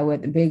pumpkin pie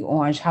with the big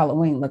orange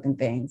Halloween looking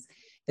things.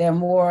 They're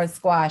more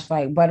squash,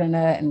 like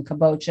butternut and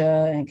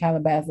kabocha and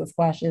calabaza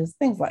squashes,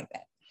 things like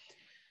that.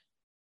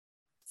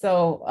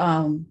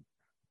 So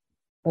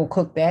we'll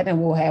cook that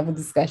and we'll have a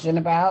discussion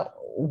about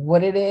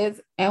what it is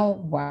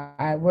and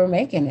why we're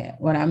making it.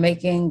 When I'm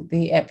making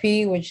the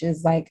epi, which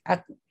is like,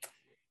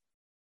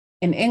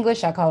 in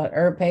English, I call it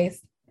herb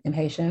paste. In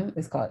Haitian,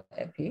 it's called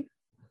epi.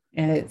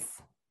 And it's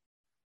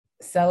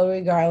celery,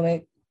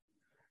 garlic,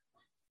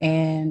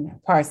 and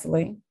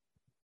parsley.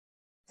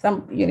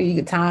 You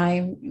get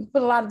thyme. You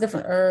put a lot of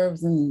different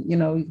herbs, and you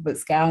can put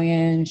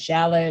scallions,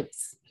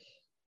 shallots,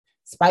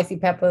 spicy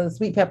peppers,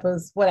 sweet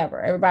peppers, whatever.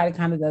 Everybody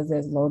kind of does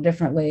this a little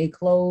differently.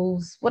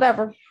 Cloves,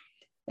 whatever.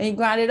 And you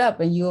grind it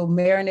up, and you'll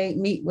marinate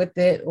meat with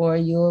it, or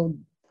you'll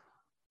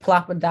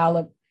plop a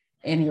dollop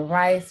in your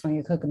rice when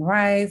you're cooking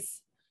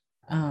rice.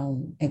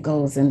 It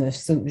goes in the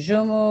soup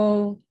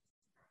jumeau.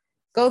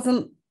 Goes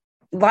in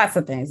lots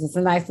of things. It's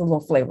a nice little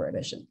flavor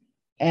addition.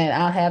 And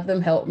I'll have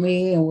them help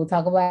me, and we'll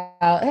talk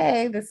about,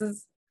 hey, this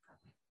is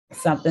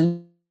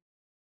something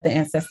the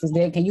ancestors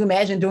did. Can you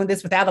imagine doing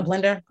this without a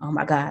blender? Oh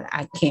my God,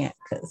 I can't,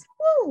 because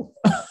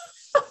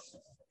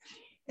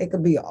it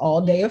could be an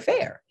all-day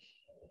affair.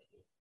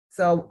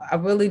 So I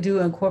really do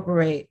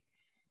incorporate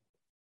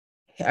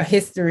our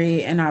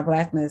history and our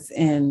Blackness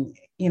in,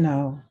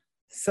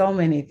 so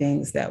many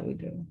things that we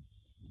do.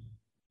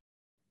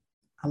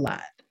 A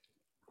lot.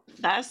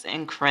 That's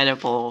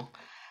incredible.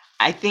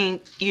 I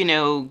think,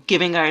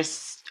 giving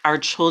our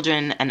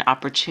children an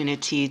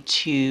opportunity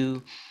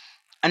to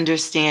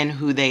understand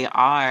who they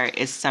are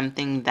is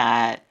something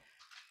that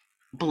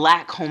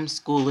Black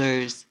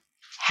homeschoolers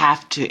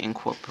have to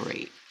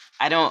incorporate.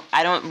 I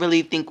don't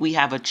really think we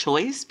have a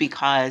choice,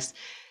 because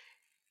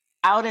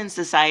out in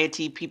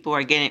society, people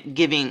are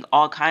giving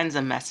all kinds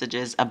of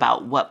messages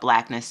about what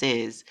Blackness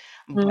is.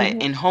 But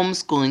Mhm. in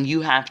homeschooling,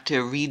 you have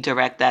to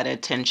redirect that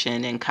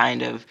attention and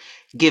kind of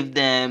give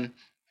them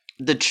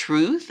the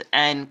truth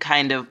and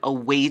kind of a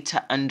way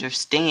to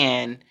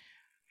understand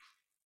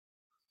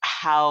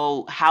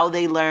how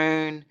they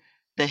learn,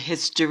 the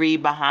history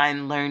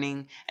behind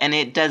learning, and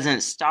it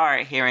doesn't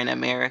start here in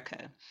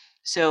America.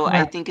 So I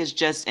Right. think it's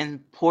just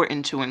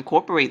important to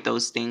incorporate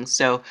those things.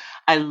 So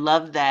I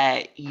love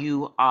that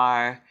you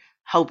are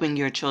helping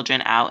your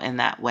children out in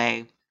that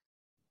way.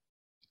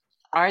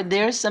 Are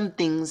there some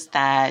things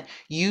that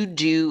you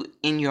do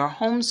in your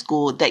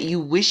homeschool that you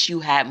wish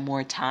you had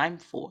more time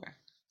for?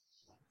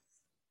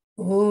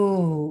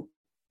 Ooh,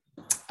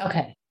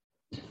 okay.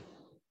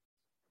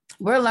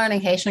 We're learning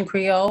Haitian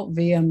Creole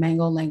via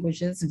Mango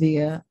Languages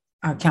via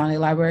our county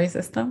library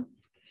system.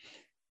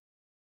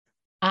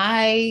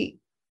 I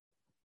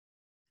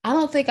I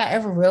don't think I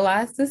ever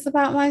realized this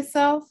about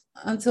myself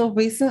until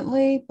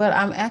recently, but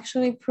I'm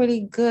actually pretty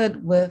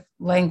good with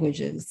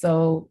languages.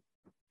 So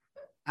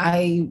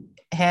I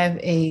have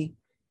a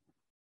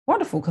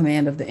wonderful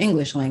command of the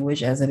English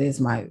language as it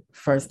is my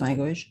first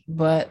language,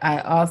 but I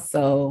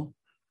also,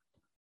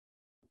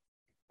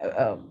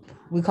 uh,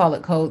 we call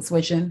it code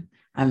switching.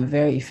 I'm a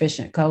very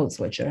efficient code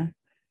switcher.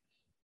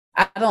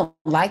 I don't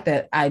like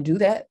that I do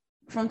that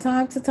from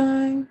time to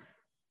time.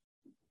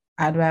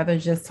 I'd rather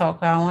just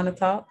talk how I want to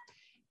talk.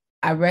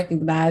 I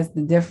recognize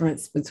the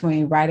difference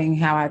between writing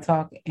how I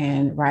talk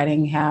and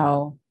writing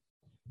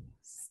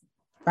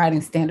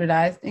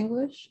standardized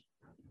English,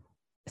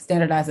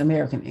 standardized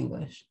American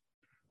English.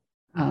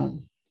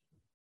 Um,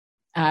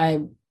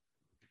 I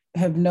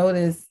have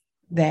noticed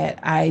that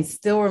I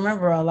still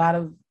remember a lot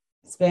of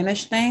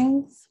Spanish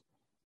things.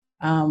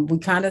 We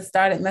kind of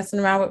started messing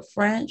around with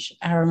French.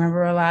 I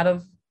remember a lot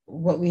of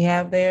what we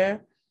have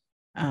there.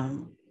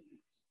 Um,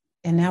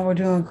 and now we're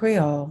doing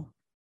Creole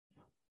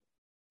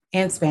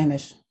and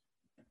Spanish.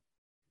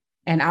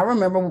 And I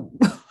remember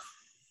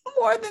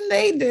more than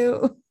they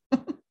do.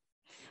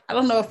 I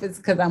don't know if it's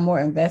because I'm more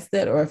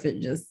invested or if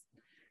it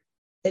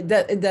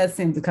does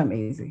seem to come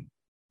easy.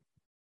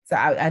 So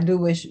I do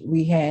wish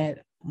we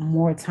had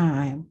more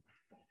time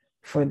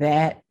for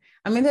that.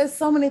 I mean, there's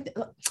so many.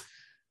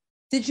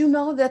 Did you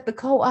know that the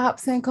co-op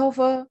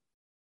Sankofa,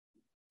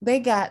 they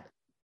got,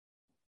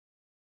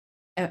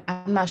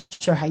 I'm not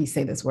sure how you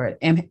say this word,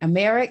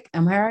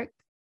 Amharic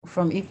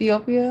from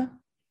Ethiopia.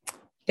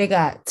 They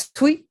got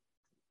Tweet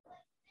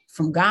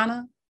from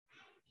Ghana.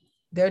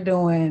 They're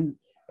doing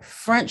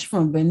French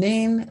from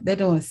Benin. They're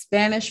doing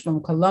Spanish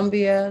from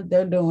Colombia.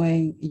 They're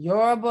doing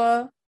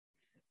Yoruba,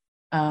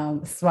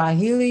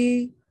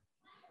 Swahili.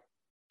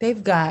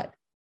 They've got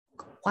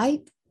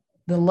quite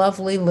the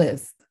lovely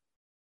list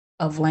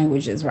of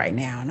languages right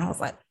now. And I was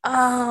like,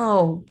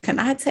 oh, can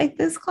I take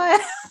this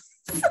class?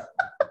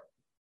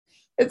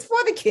 It's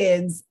for the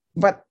kids.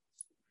 But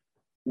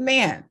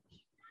man,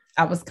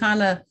 I was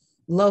kind of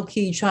low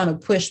key trying to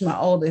push my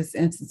oldest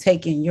into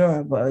taking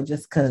Yoruba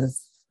just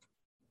because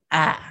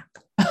ah,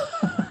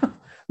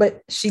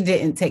 but she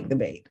didn't take the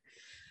bait.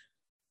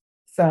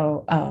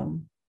 So,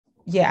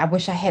 yeah, I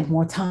wish I had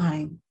more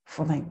time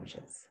for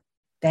languages.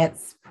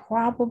 That's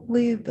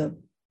probably the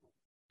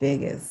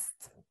biggest.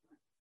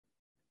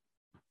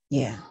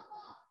 Yeah.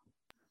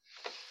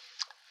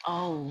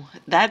 Oh,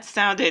 that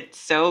sounded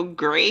so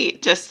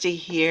great just to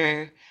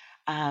hear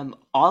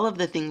all of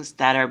the things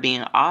that are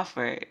being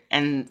offered.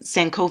 And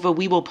Sankova,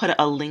 we will put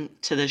a link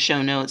to the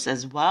show notes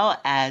as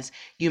well as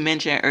you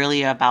mentioned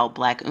earlier about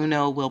Black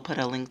Uno. We'll put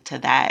a link to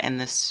that in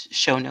the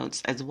show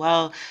notes as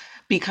well.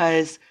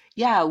 Because,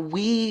 yeah,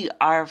 we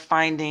are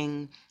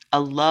finding a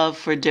love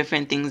for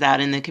different things out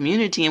in the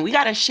community and we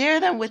got to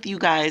share them with you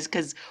guys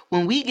because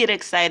when we get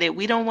excited,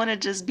 we don't want to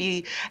just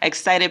be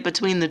excited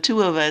between the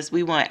two of us.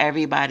 We want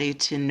everybody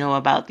to know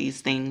about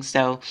these things.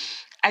 So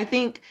I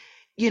think,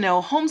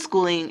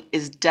 homeschooling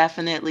is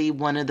definitely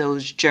one of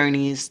those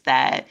journeys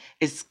that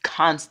is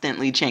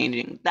constantly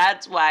changing.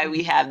 That's why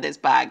we have this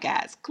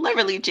podcast,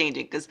 Cleverly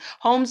Changing, because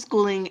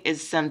homeschooling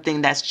is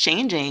something that's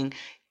changing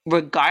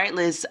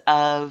regardless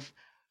of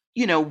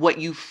what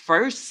you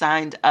first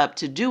signed up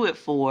to do it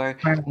for.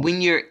 Right.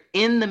 When you're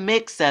in the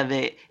mix of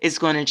it, it's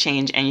going to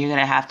change and you're going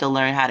to have to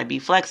learn how to be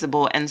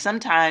flexible. And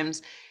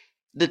sometimes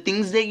the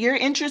things that you're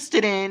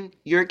interested in,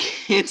 your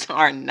kids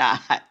are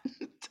not.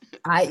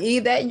 I.e.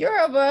 that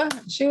Yoruba.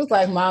 She was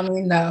like,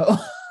 Mommy, no.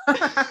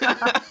 That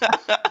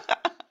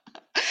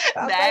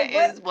Like,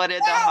 what? is one of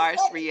the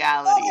harsh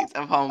realities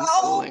of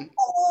homeschooling.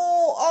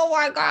 Oh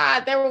my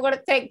God. They were going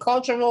to take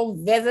cultural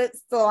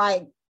visits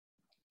to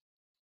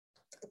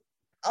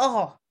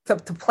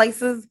to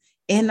places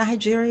in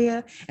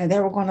Nigeria. And they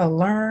were going to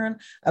learn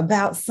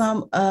about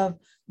some of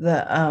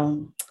the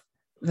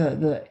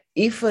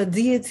Ifa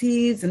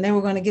deities. And they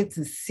were going to get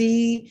to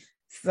see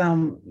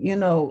some,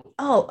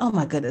 oh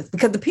my goodness,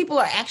 because the people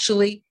are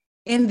actually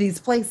in these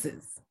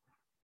places.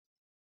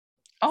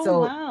 Oh, So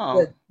wow.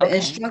 the Okay.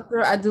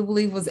 instructor, I do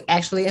believe, was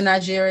actually in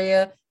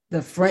Nigeria.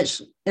 The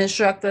French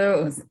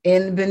instructor was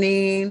in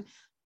Benin.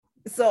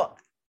 So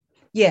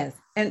Yes.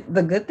 And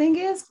the good thing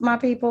is, my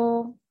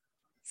people,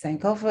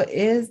 Sankofa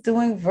is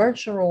doing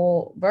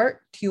virtual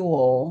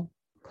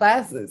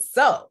classes.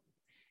 So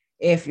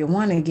if you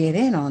want to get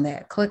in on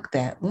that, click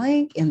that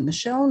link in the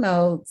show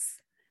notes.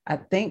 I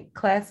think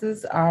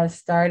classes are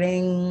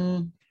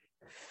starting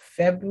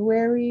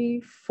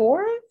February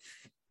 4th.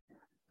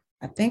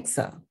 I think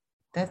so.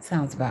 That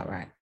sounds about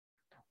right.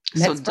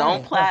 So Next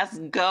don't Friday. class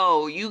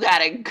go. You got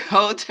to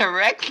go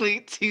directly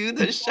to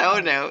the show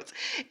notes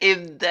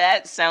if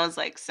that sounds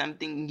like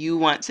something you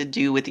want to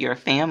do with your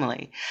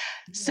family.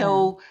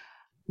 So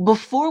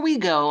before we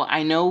go,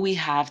 I know we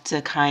have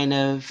to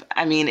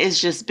it's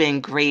just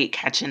been great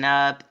catching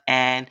up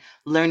and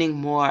learning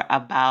more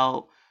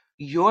about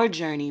your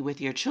journey with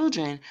your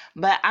children,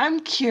 but I'm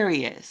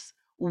curious,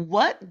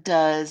 what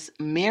does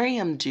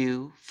Miriam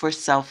do for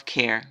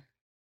self-care?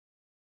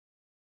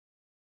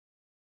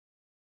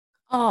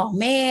 Oh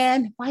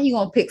man, why you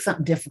gonna pick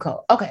something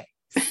difficult? Okay,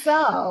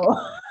 so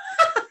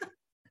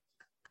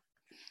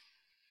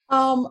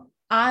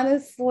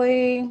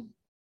honestly,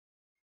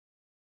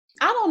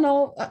 I don't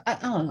know. I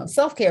don't know.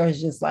 Self care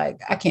is just like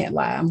I can't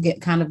lie. I'm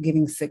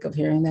getting sick of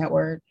hearing that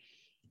word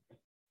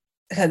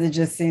because it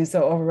just seems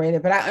so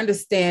overrated. But I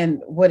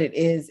understand what it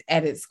is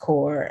at its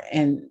core,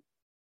 and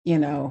you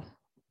know,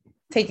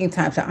 taking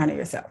time to honor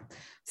yourself.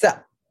 So,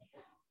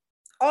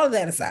 all of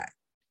that aside,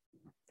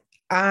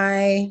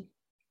 I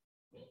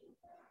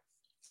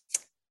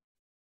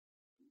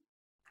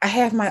I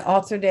have my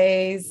altar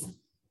days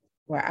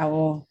where I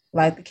will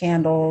light the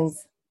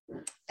candles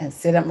and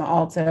sit at my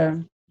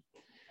altar.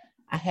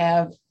 I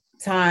have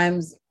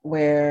times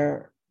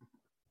where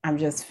I'm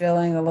just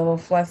feeling a little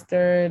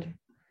flustered.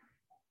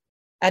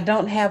 I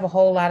don't have a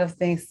whole lot of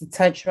things to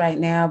touch right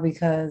now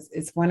because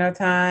it's winter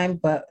time,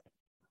 but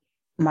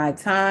my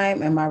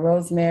thyme and my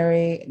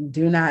rosemary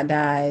do not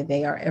die.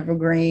 They are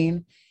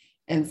evergreen.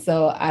 And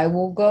so I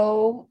will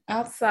go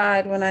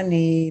outside when I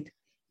need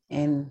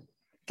and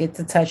get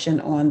to touching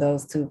on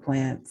those two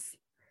plants.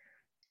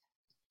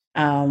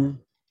 Um,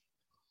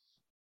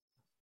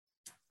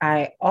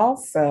 I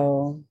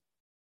also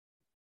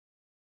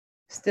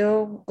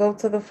still go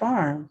to the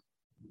farm.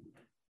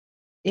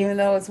 Even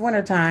though it's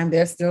wintertime,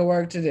 there's still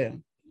work to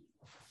do.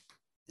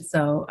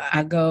 So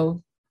I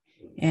go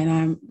and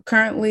I'm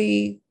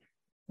currently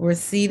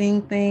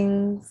reseeding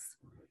things.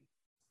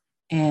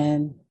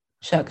 And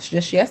shucks,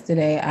 just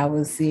yesterday I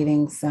was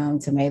seeding some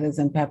tomatoes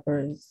and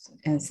peppers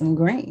and some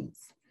greens.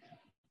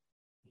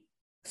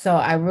 So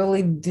I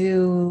really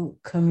do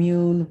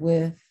commune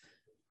with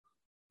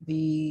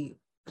the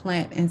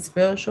plant and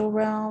spiritual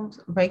realms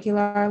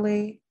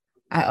regularly.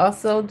 I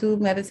also do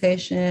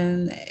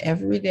meditation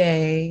every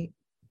day,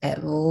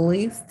 at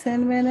least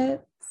 10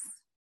 minutes.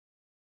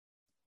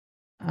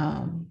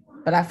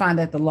 But I find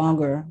that the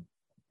longer,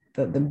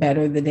 the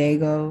better the day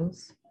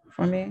goes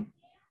for me.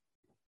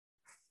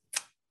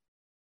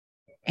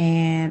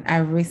 And I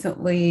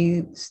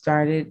recently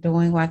started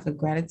doing like a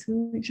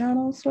gratitude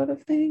journal sort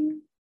of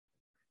thing.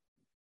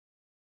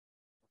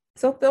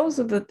 So those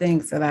are the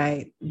things that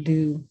I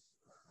do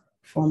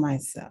for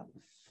myself.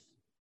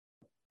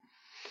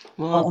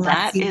 Well, Oh,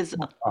 that is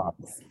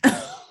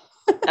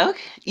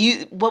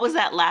okay. What was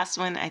that last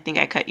one? I think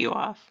I cut you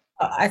off.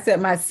 I said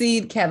my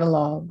seed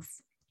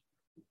catalogs.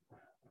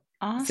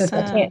 Since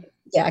Awesome.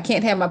 I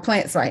can't have my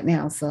plants right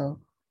now. So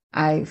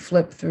I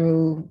flip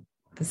through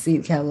the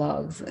seed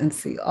catalogs and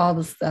see all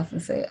the stuff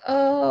and say,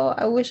 oh,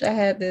 I wish I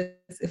had this.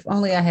 If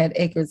only I had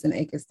acres and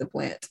acres to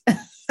plant.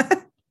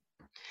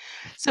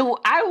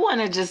 So I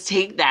want to just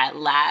take that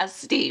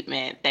last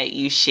statement that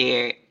you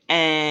shared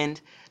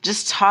and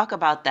just talk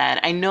about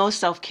that. I know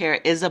self-care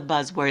is a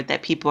buzzword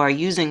that people are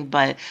using,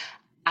 but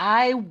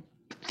I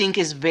think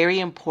it's very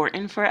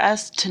important for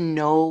us to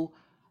know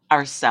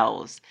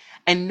ourselves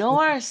and know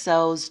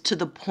ourselves to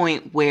the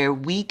point where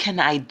we can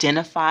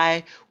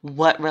identify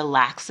what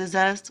relaxes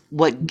us,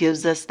 what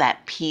gives us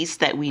that peace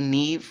that we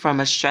need from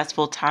a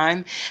stressful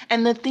time.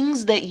 And the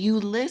things that you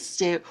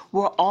listed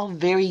were all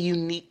very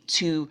unique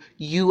to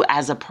you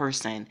as a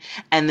person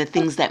and the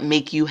things that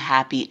make you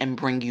happy and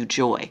bring you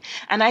joy.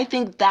 And I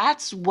think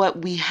that's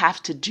what we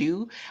have to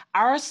do.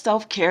 Our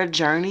self care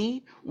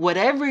journey,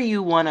 whatever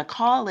you want to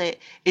call it,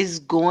 is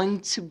going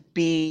to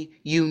be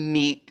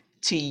unique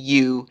to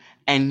you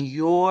and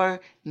your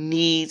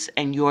needs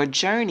and your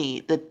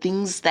journey, the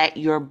things that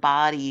your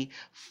body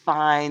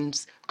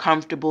finds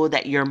comfortable,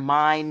 that your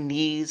mind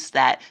needs,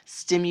 that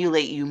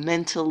stimulate you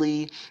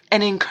mentally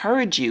and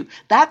encourage you.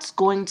 That's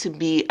going to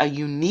be a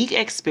unique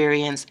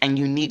experience and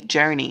unique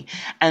journey.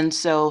 And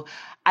so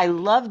I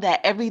love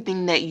that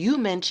everything that you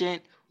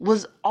mentioned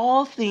was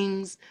all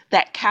things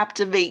that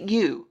captivate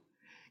you.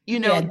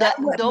 Yeah, that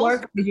would Those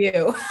work for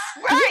you.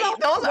 right.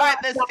 Those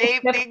aren't the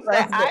same things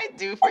that President. I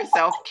do for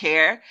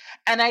self-care.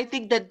 And I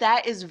think that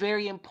that is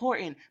very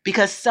important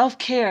because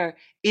self-care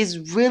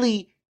is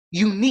really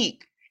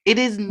unique. It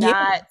is Yeah.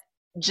 not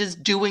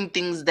just doing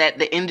things that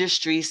the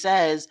industry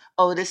says,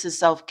 oh, this is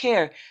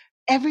self-care.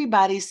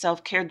 everybody's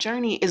self-care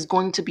journey is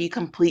going to be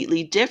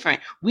completely different.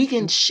 We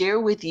can share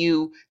with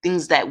you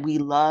things that we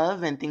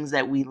love and things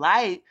that we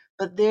like,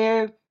 but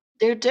they're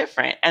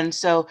different. And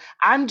so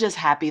I'm just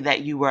happy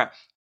that you were,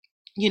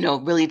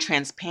 really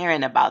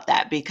transparent about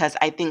that, because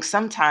I think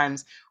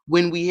sometimes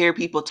when we hear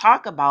people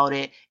talk about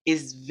it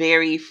is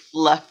very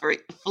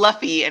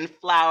fluffy and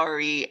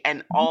flowery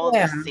and all the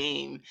Yeah.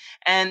 same.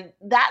 And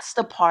that's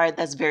the part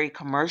that's very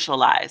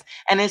commercialized,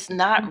 and it's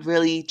not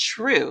really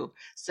true.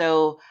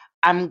 So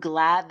I'm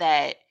glad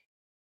that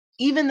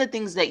even the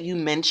things that you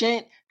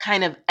mentioned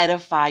kind of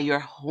edify your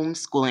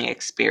homeschooling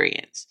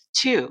experience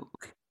too.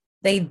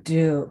 They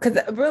do. Because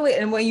really,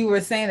 and when you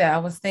were saying that, I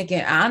was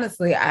thinking,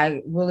 honestly,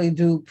 I really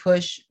do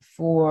push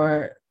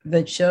for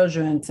the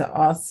children to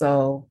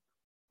also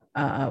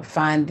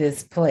find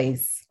this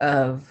place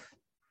of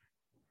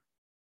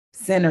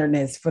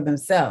centeredness for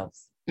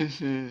themselves.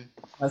 Hmm.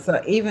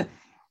 So even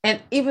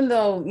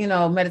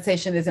though,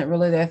 meditation isn't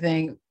really their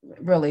thing,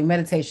 really,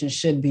 meditation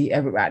should be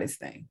everybody's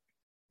thing,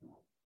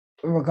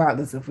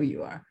 regardless of who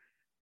you are.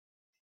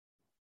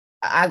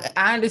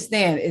 I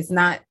understand it's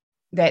not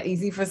that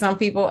easy for some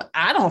people.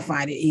 I don't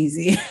find it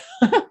easy,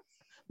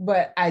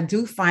 but I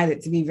do find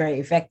it to be very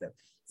effective.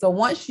 So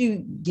once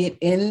you get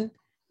into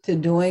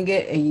doing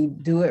it and you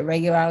do it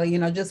regularly,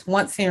 just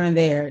once here and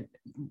there,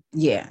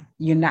 yeah,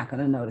 you're not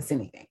going to notice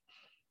anything.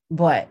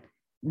 But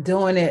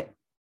doing it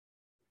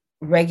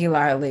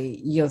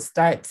regularly, you'll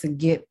start to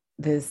get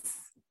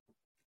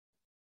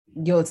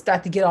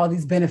all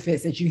these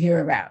benefits that you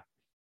hear about.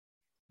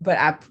 But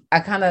I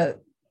kind of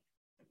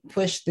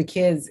push the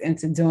kids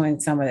into doing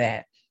some of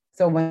that.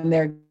 So when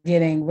they're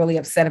getting really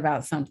upset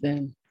about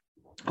something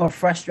or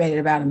frustrated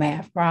about a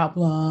math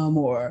problem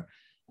or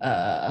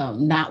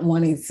not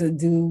wanting to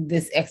do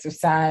this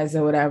exercise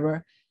or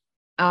whatever,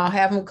 I'll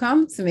have them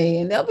come to me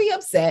and they'll be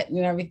upset and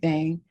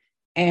everything.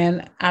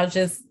 And I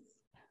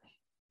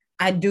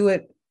do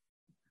it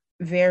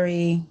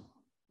I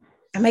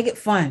make it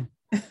fun.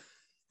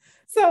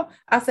 So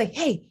I'll say,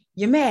 hey,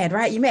 you're mad,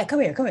 right? You're mad. Come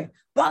here.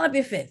 Ball up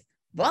your fist.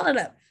 Ball it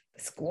up.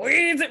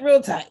 Squeeze it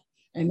real tight.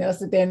 And they'll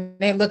sit there and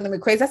they're looking at me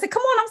crazy. I said,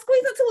 come on, I'm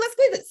squeezing too. Let's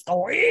squeeze it.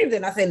 Squeeze.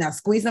 And I say, now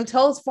squeeze them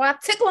toes before I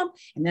tickle them.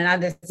 And then I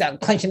just start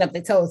clenching up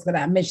their toes because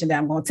I mentioned that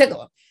I'm going to tickle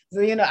them.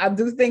 So, I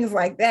do things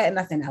like that. And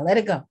I say, now let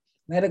it go.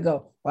 Let it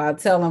go. Or I'll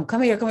tell them,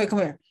 come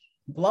here.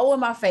 Blow in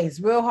my face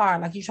real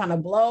hard, like you're trying to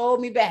blow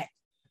me back.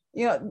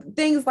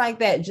 Things like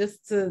that,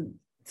 just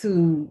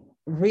to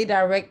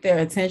redirect their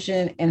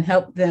attention and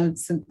help them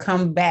to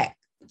come back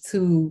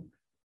to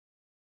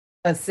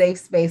a safe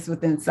space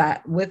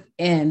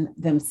within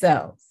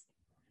themselves.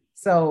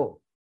 So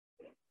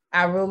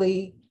I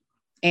really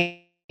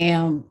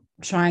am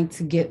trying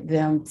to get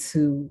them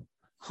to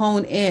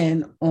hone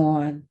in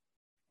on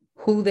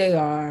who they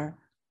are,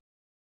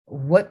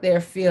 what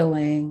they're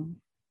feeling,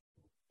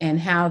 and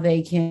how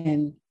they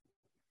can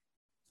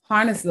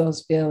harness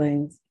those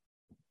feelings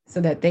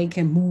so that they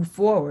can move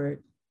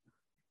forward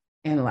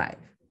in life.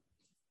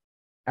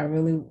 I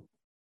really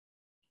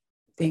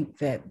think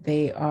that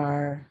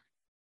they're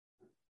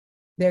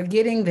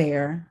getting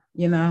there.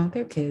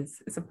 They're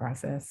kids. It's a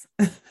process.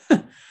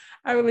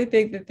 I really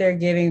think that they're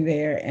getting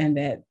there and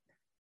that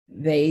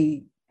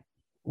they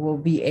will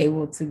be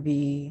able to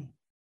be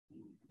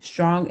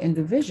strong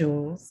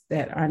individuals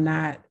that are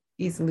not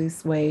easily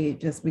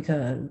swayed just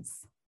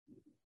because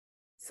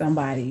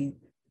somebody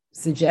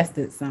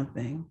suggested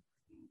something,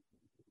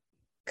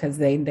 because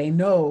they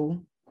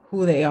know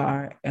who they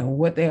are and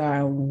what they are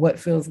and what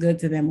feels good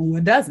to them and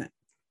what doesn't.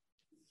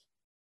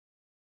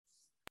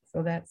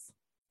 So that's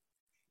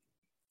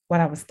what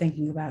I was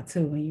thinking about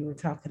too when you were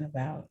talking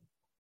about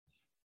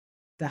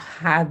the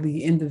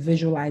highly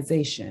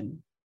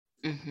individualization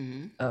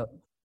of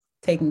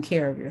taking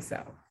care of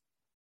yourself.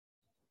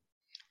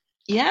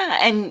 Yeah,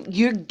 and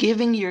you're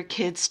giving your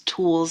kids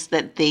tools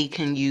that they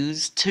can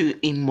use to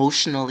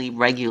emotionally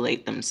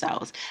regulate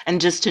themselves and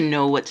just to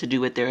know what to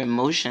do with their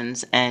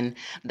emotions. And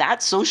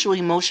that's social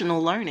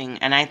emotional learning.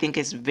 And I think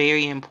it's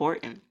very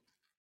important.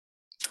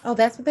 Oh,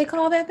 that's what they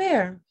call that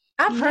there.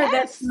 I've heard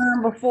that Yes.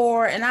 term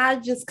before, and I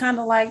just kind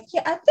of like,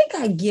 yeah, I think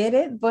I get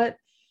it, but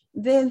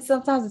then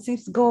sometimes it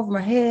seems to go over my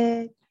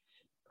head.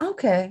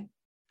 Okay,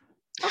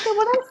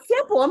 well, that's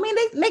simple. I mean,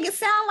 they make it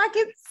sound like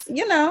it's,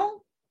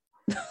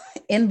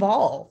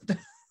 involved.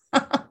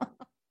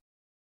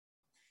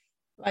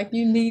 Like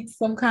you need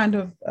some kind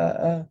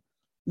of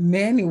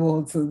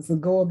manual to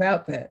go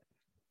about that.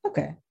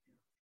 Okay.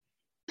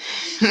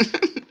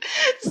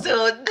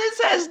 So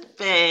this has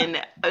been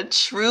a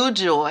true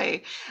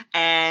joy,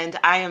 and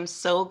I am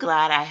so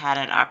glad I had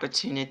an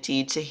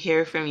opportunity to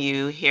hear from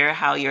you, hear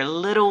how your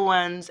little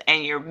ones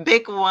and your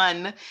big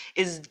one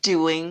is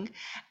doing.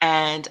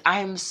 And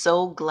I'm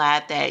so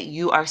glad that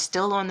you are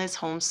still on this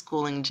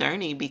homeschooling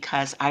journey,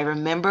 because I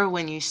remember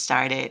when you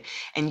started,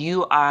 and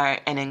you are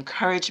an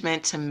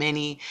encouragement to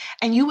many,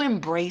 and you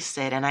embrace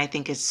it, and I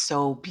think it's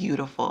so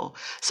beautiful.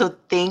 So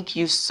thank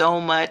you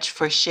so much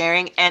for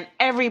sharing, and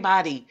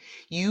everybody,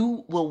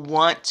 you will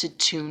want to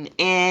tune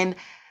in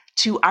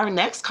to our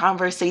next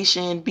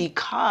conversation,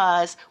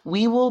 because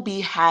we will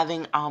be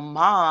having a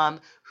mom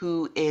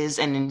who is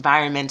an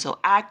environmental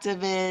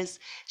activist.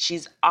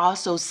 She's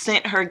also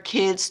sent her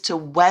kids to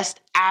West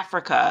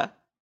Africa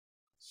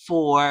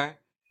for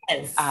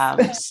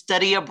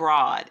study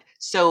abroad.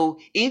 So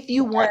if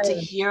you want to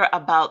hear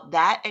about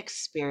that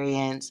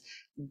experience,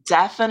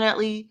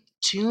 definitely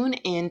tune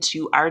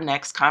into our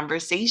next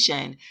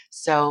conversation.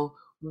 So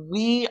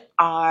we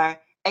are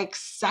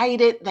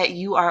excited that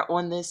you are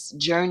on this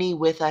journey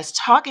with us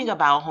talking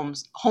about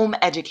home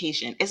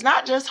education. It's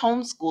not just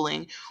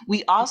homeschooling.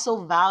 We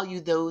also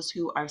value those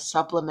who are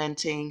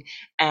supplementing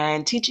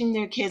and teaching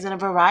their kids in a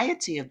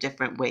variety of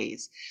different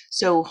ways.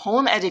 So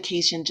home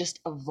education just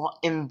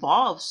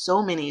involves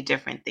so many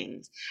different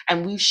things,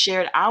 and we've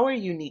shared our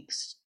unique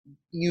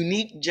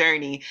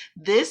journey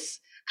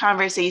this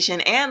conversation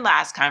and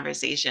last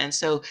conversation.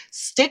 So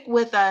stick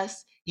with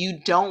us. You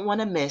don't want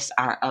to miss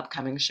our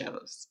upcoming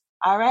shows.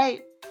 All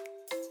right.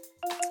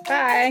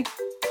 Bye.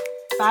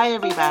 Bye,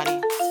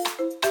 everybody.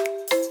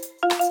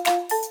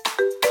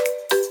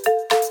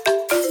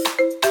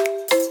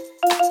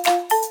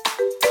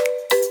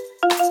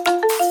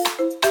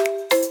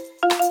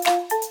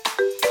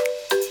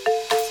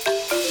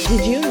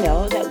 Did you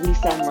know that we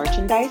sell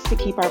merchandise to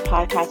keep our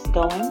podcast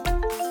going?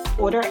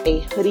 Order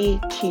a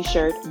hoodie,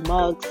 t-shirt,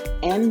 mugs,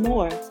 and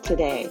more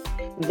today.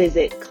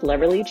 Visit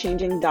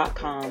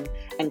cleverlychanging.com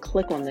and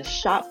click on the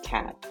shop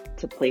tab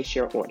to place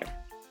your order.